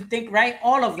elements. You think, right,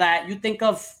 all of that. You think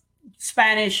of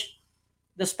Spanish,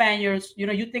 the Spaniards.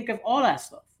 You think of all that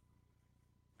stuff.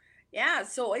 yeah.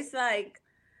 So it's like,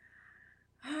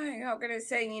 how can I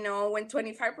say, when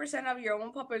 25% of your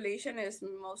own population is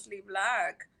mostly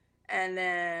black, and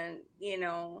then,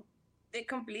 they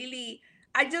completely,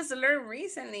 I just learned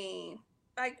recently,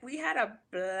 like we had a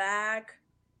black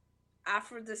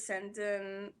Afro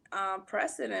descendant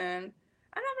president.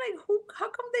 And I'm like, how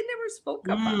come they never spoke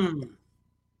about it? Mm.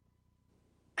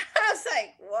 I was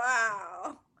like,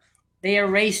 wow.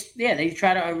 They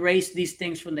try to erase these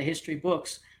things from the history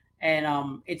books,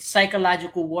 and it's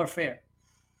psychological warfare.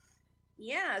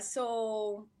 Yeah,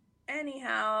 so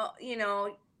anyhow,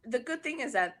 the good thing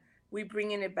is that we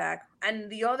bringing it back. And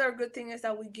the other good thing is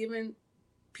that we giving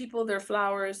people their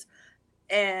flowers,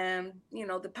 and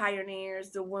the pioneers,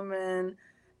 the women,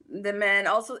 the men,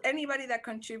 also anybody that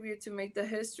contribute to make the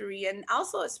history, and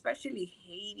also especially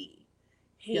Haiti.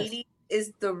 Yes, Haiti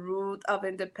is the root of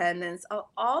independence of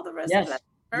all the rest of yes, Latin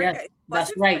America. yes, If it that's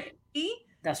wasn't for right, Haiti,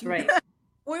 that's right.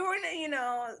 we were in,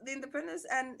 the independence,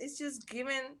 and it's just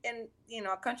given in,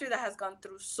 a country that has gone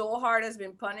through so hard, has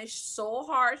been punished so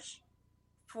harsh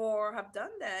for have done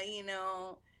that.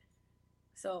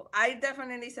 So I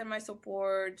definitely send my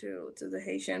support to the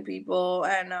Haitian people,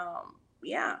 and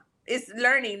yeah, it's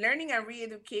learning and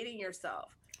re-educating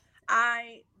yourself.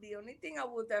 The only thing I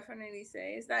will definitely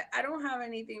say is that I don't have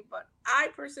anything, but I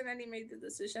personally made the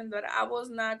decision that I was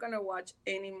not gonna watch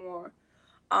any more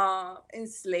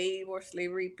enslaved or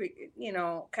slavery,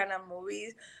 kind of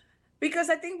movies, because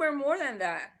I think we're more than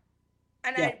that.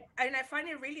 And Yeah, I find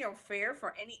it really unfair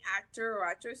for any actor or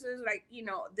actresses, like,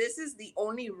 this is the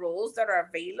only roles that are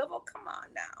available. Come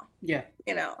on now. yeah,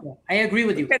 You know, yeah. I agree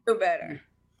with we you. can do better.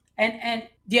 And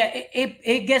yeah,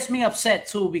 it gets me upset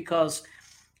too, because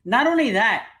not only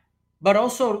that, but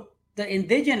also the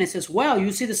indigenous as well.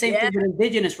 You see the same Yeah. thing with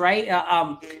indigenous, right?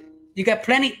 You got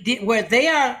plenty where they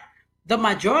are the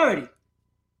majority.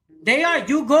 They are.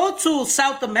 You go to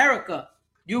South America,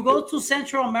 you go to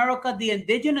Central America, the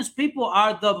indigenous people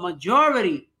are the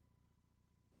majority,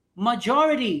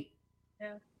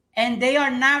 Yeah. and they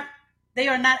are not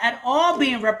at all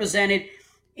being represented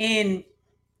in,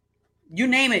 you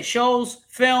name it, shows,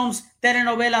 films,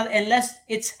 telenovelas, unless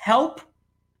it's help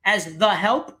as the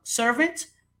help servant,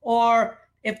 or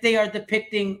if they are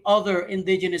depicting other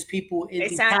indigenous people in the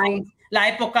Exactly. time, la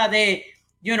época de,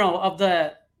 of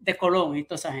the Colón y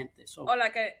toda esa gente. So Or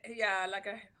like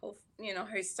a whole,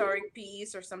 historic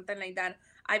piece or something like that.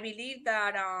 I believe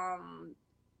that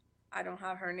I don't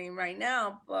have her name right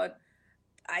now, but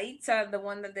Aita, the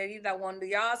one that won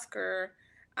the Oscar,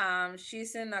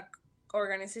 she's in a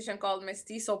organization called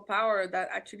Mestizo Power, that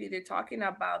actually they're talking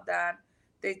about that.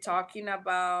 They're talking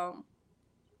about,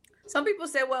 some people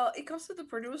say, well, it comes to the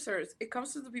producers, it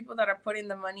comes to the people that are putting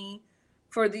the money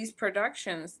for these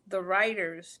productions, the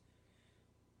writers.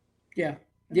 yeah,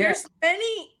 yeah. There's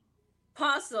many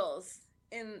puzzles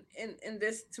in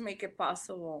this to make it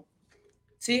possible.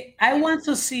 See, I want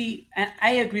to see, and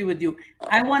I agree with you.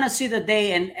 I want to see the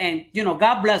day, and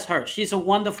God bless her. She's a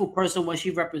wonderful person, what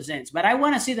she represents. But I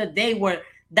want to see the day where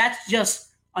that's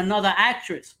just another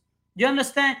actress. You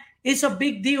understand? It's a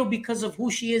big deal because of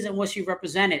who she is and what she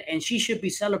represented, and she should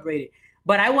be celebrated.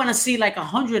 But I want to see like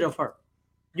 100 of her.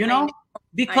 You I know, know. I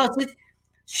because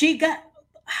she got.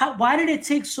 Why did it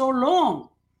take so long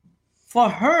for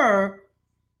her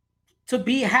to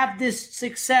have this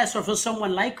success, or for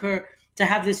someone like her to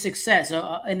have this success,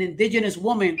 an indigenous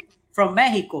woman from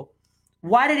Mexico?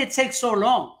 Why did it take so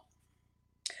long?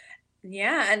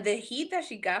 Yeah, and the heat that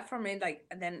she got from it, like,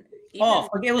 and then Oh,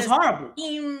 even it was the horrible.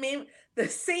 the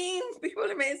same people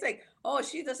in it's like, oh,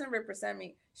 she doesn't represent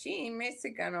me. She ain't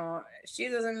Mexican, or she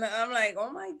doesn't. I'm like,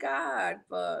 oh my god,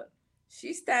 but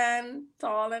she stand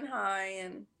tall and high,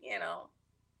 and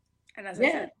and as I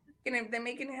Yeah, said, they're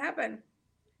making it happen.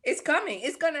 It's coming.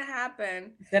 It's gonna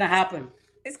happen. it's gonna happen.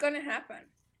 It's gonna happen.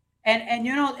 And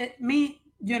me,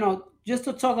 just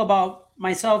to talk about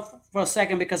myself for a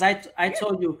second, because I Yeah.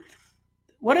 told you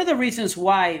one of the reasons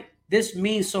why this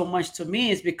means so much to me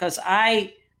is because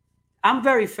I'm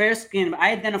very fair skinned.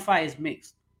 I identify as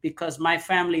mixed because my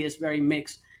family is very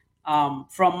mixed. I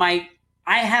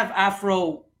have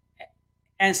Afro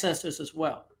ancestors as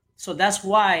well, so that's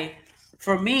why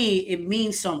for me it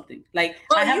means something. Like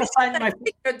I Well, have you a know side of that my.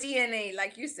 it's in your DNA,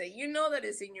 like you say. You know that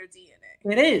it's in your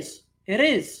DNA. It is. It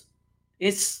is.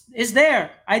 It's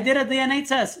there. I did a DNA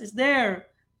test. It's there.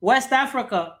 West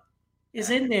Africa is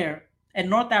Yeah. in there, and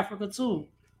North Africa too.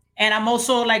 And I'm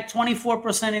also like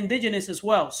 24% indigenous as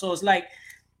well. So it's like,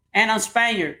 and I'm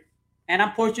Spaniard, and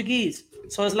I'm Portuguese.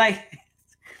 So it's like,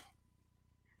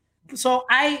 so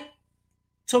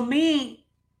to me,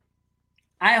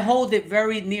 I hold it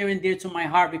very near and dear to my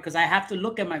heart because I have to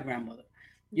look at my grandmother.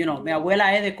 Mi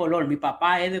abuela es de color, mi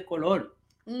papá es de color.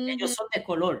 Ellos Mm-hmm. son de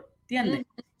color, ¿entiendes?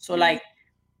 So Mm-hmm. like,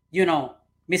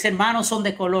 mis hermanos son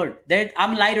de color.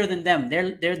 I'm lighter than them.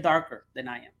 They're darker than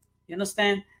I am. You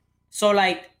understand? So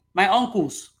like my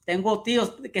uncles, tengo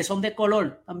tíos que son de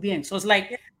color también. So it's like,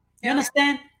 Yeah. you Yeah.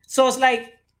 understand? So it's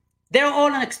like they're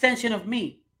all an extension of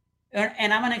me,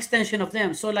 and I'm an extension of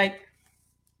them. So like,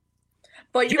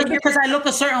 But just you're because I look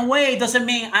a certain way doesn't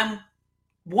mean I'm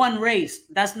one race.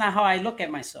 That's not how I look at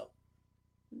myself.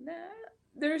 nah,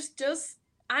 there's just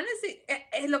honestly,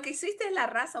 lo que existe es la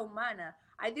raza humana.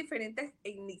 Hay diferentes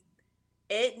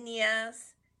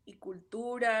etnias y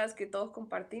culturas que todos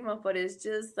compartimos, but it's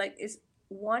just like it's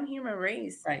one human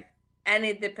race, Right. and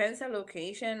it depends on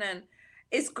location,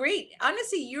 it's great.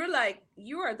 Honestly, you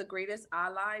are the greatest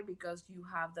ally because you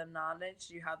have the knowledge,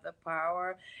 you have the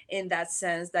power in that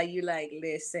sense that you like,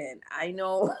 listen, I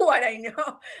know what I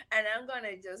know, and I'm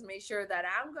gonna just make sure that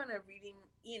I'm gonna reading,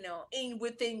 in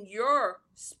within your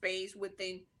space,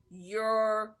 within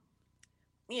your,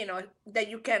 that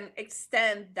you can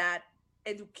extend that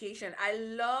education. I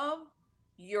love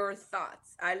your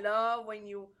thoughts. I love when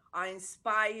you are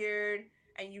inspired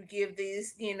and you give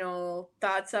these,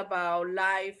 thoughts about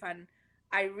life. And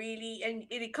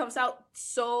it comes out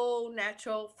so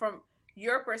natural from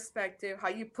your perspective, how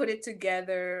you put it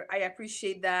together. I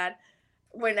appreciate that.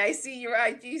 When I see your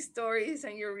IG stories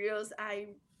and your reels,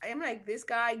 I'm like, this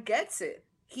guy gets it.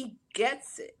 He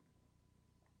gets it.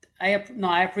 No,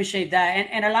 I appreciate that,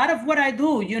 and a lot of what I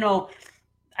do,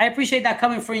 I appreciate that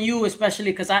coming from you,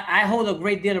 especially because I hold a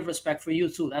great deal of respect for you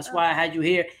too. That's why I had you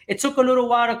here. It took a little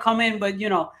while to come in, but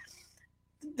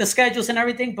the schedules and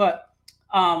everything. But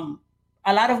a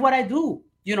lot of what I do,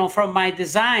 from my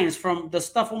designs, from the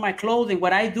stuff on my clothing,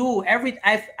 what I do,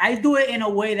 I do it in a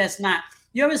way that's not.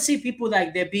 You ever see people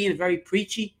like they're being very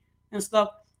preachy and stuff?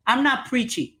 I'm not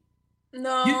preachy.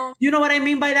 No. You know what I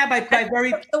mean by that? By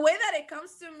very. The way that it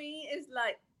comes to me is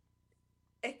like,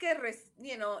 es que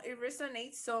it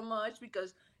resonates so much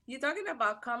because you're talking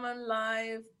about common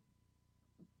life,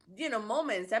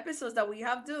 moments, episodes that we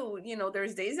have to,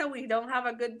 there's days that we don't have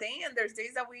a good day and there's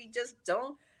days that we just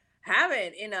don't have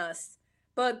it in us.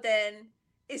 But then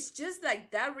it's just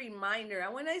like that reminder.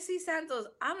 And when I see Santos,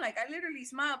 I'm like, I literally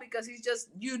smile because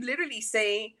you literally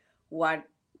say what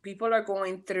people are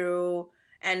going through.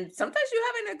 And sometimes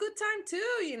you're having a good time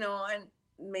too, and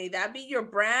may that be your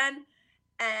brand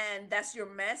and that's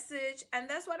your message. And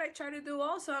that's what I try to do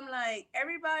also. I'm like,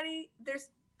 everybody,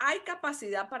 hay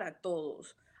capacidad para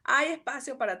todos. Hay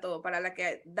espacio para todo, para la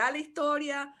que da la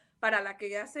historia, para la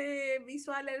que hace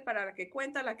visuales, para la que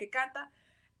cuenta, la que canta.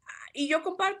 Y yo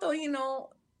comparto,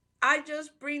 I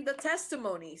just bring the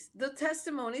testimonies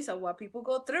of what people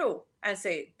go through and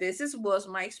say, was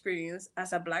my experience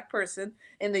as a Black person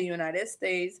in the United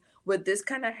States with this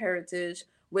kind of heritage,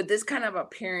 with this kind of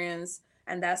appearance.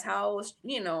 And that's how,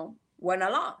 went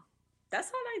along.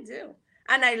 That's all I do.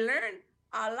 And I learned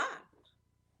a lot,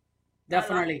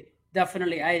 a lot.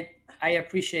 Definitely, I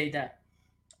appreciate that.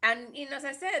 And, as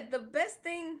I said, the best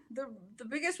thing, the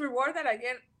biggest reward that I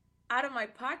get out of my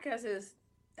podcast is,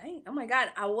 dang, oh my God,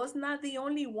 I was not the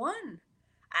only one.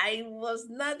 I was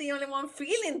not the only one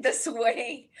feeling this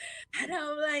way. And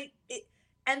I'm like,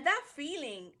 and that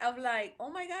feeling of like, oh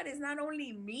my God, it's not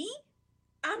only me.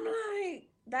 I'm like,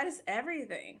 that is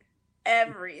everything.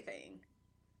 Everything.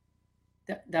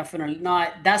 Definitely, no.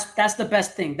 That's the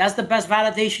best thing. That's the best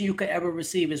validation you could ever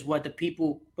receive is what the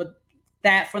people, but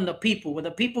that from the people, what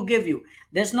the people give you.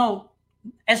 There's no,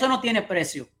 eso no tiene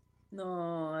precio.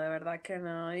 No, de verdad que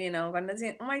no. When they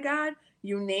say, oh my God,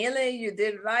 you nail it, you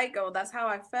did right. Oh, that's how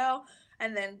I felt.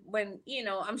 And then when,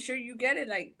 I'm sure you get it,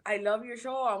 like, I love your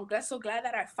show. So glad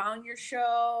that I found your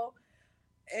show.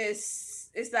 It's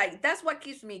like, that's what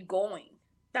keeps me going.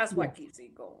 That's Yeah. what keeps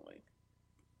me going.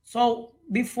 So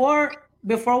before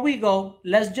we go,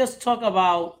 let's just talk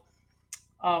about.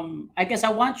 I guess I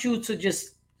want you to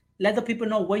just let the people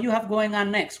know what you have going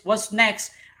on next. What's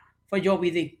next for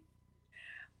Yovy?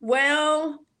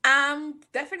 Well,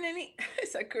 definitely,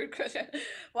 it's a good question.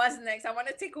 What's next? I want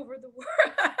to take over the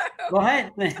Go world.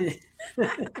 ahead.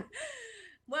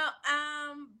 Well,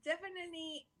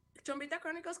 definitely, Chombita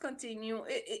Chronicles continue.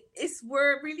 It's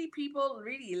where really people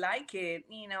really like it.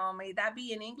 May that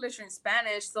be in English or in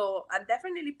Spanish. So I'm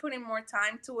definitely putting more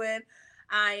time to it.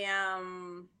 I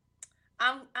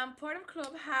I'm part of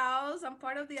Clubhouse. I'm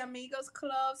part of the Amigos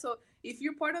Club. So if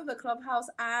you're part of the Clubhouse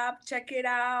app, check it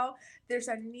out. There's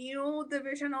a new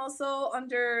division also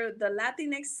under the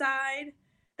Latinx side.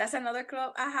 That's another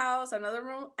club, a house, another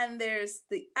room, and there's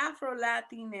the Afro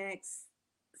Latinx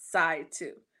side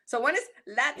too. So one is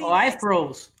Oh, I Latinx,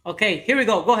 froze. Okay, here we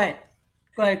go. Go ahead.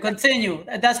 Go ahead. Continue.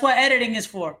 That's what editing is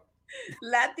for.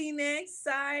 Latinx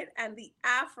side and the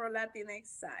Afro Latinx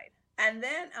side. And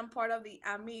then I'm part of the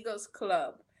Amigos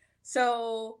Club.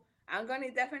 So I'm going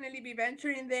to definitely be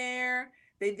venturing there.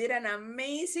 They did an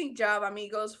amazing job,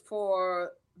 Amigos,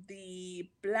 for the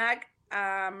Black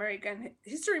American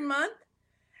History Month.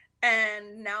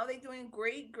 And now they're doing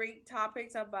great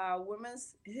topics about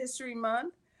Women's History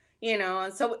Month. And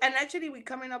actually we're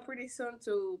coming up pretty soon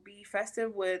to be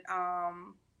festive with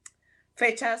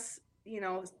fechas,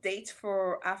 dates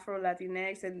for Afro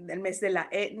Latinx, el mes de la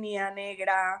etnia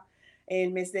negra,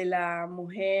 el mes de la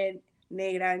mujer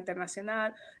negra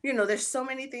internacional. There's so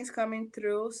many things coming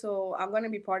through. So I'm going to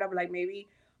be part of like maybe,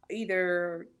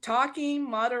 either talking,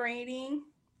 moderating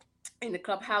in the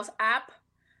Clubhouse app.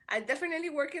 I'm definitely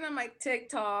working on my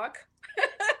TikTok.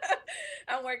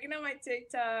 I'm working on my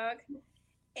TikTok.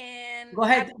 And go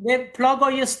ahead, plug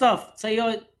all your stuff. So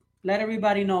you let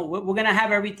everybody know. We're gonna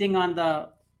have everything on the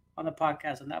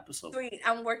podcast, on the episode. Sweet.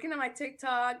 I'm working on my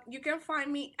TikTok. You can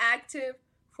find me active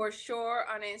for sure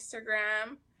on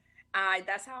Instagram.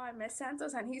 That's how I met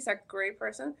Santos, and he's a great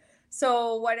person.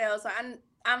 So what else?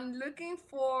 I'm looking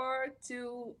forward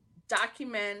to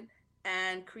document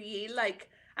and create like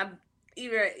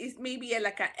either it's maybe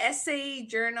like an essay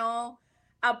journal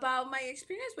about my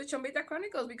experience with Combita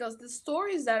Chronicles, because the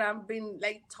stories that I've been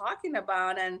like talking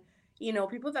about, and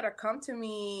people that have come to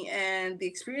me and the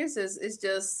experiences is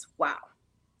just wow.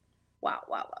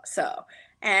 So,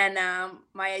 and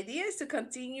my idea is to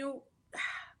continue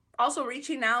also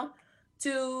reaching out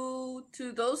to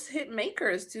those hit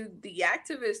makers, to the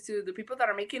activists, to the people that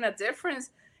are making a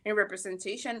difference in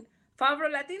representation for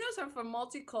Latinos and for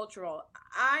multicultural.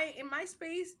 In my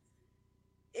space,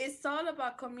 it's all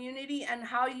about community and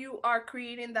how you are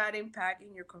creating that impact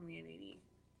in your community.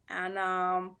 And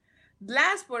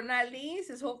last but not least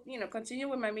is hope continue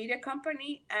with my media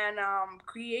company and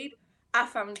create a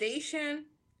foundation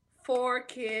for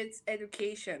kids'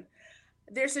 education.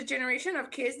 There's a generation of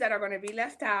kids that are going to be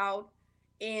left out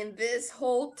in this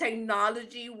whole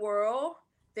technology world.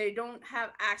 They don't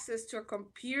have access to a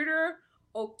computer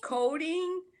or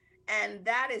coding, and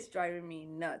that is driving me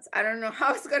nuts. I don't know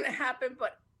how it's going to happen,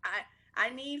 but I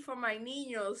need for my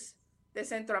niños de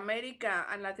Centroamérica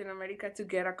and Latin America to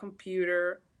get a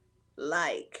computer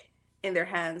like in their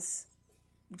hands.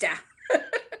 Yeah.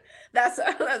 That's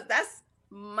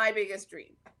my biggest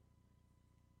dream.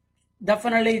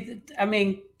 Definitely. I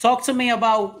mean, talk to me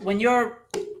about when you're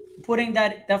putting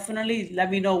that. Definitely let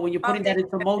me know when you're putting that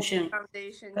into motion,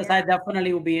 because I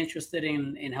definitely will be interested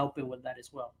in helping with that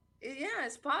as well. Yeah,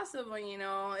 it's possible.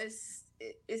 It's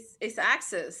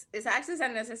access. It's access,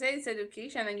 and as I say, it's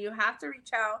education, and you have to reach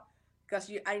out,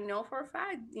 because I know for a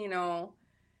fact,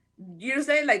 you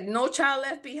say like no child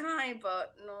left behind,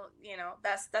 but no,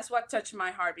 that's what touched my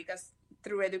heart, because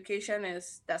through education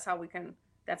that's how we can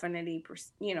definitely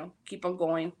keep on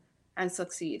going and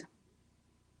succeed.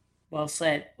 Well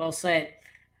said.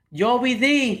 Yovy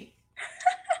D.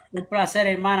 Un placer,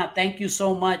 hermana. Thank you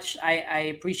so much.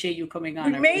 I appreciate you coming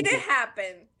on. We made it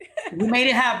happen. We made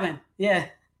it happen. Yeah.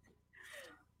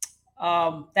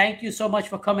 Thank you so much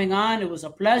for coming on. It was a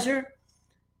pleasure.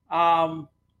 And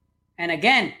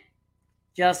again,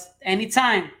 just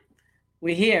anytime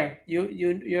we're here,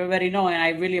 you already know, and I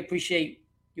really appreciate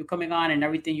you coming on and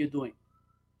everything you're doing.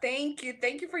 Thank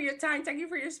you for your time. Thank you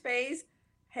for your space.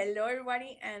 Hello,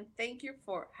 everybody, and thank you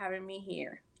for having me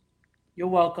here. You're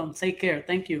welcome. Take care.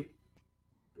 Thank you.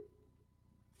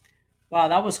 Wow,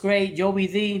 that was great,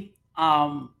 Yovy D.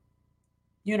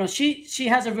 She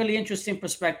has a really interesting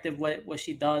perspective what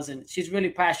she does, and she's really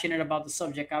passionate about the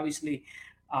subject, obviously,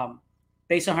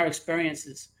 based on her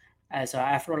experiences as an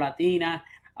Afro-Latina,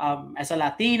 as a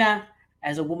Latina,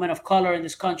 as a woman of color in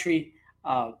this country,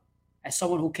 as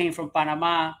someone who came from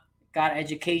Panama, got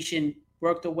education,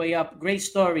 worked her way up. Great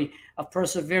story of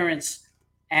perseverance,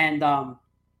 and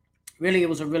really, it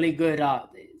was a really good,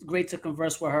 great to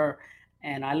converse with her,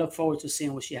 and I look forward to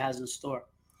seeing what she has in store.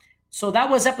 So that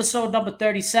was episode number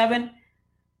 37.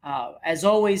 As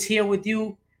always, here with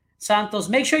you, Santos.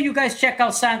 Make sure you guys check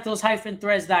out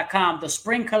santos-threads.com. The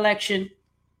spring collection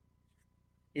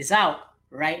is out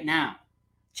right now.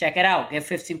 Check it out. Get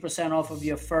 15% off of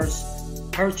your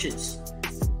first purchase.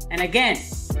 And again,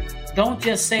 don't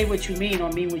just say what you mean or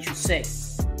mean what you say.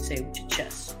 Say it with your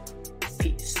chest.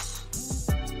 Peace.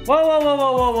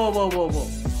 Whoa.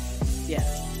 Yeah.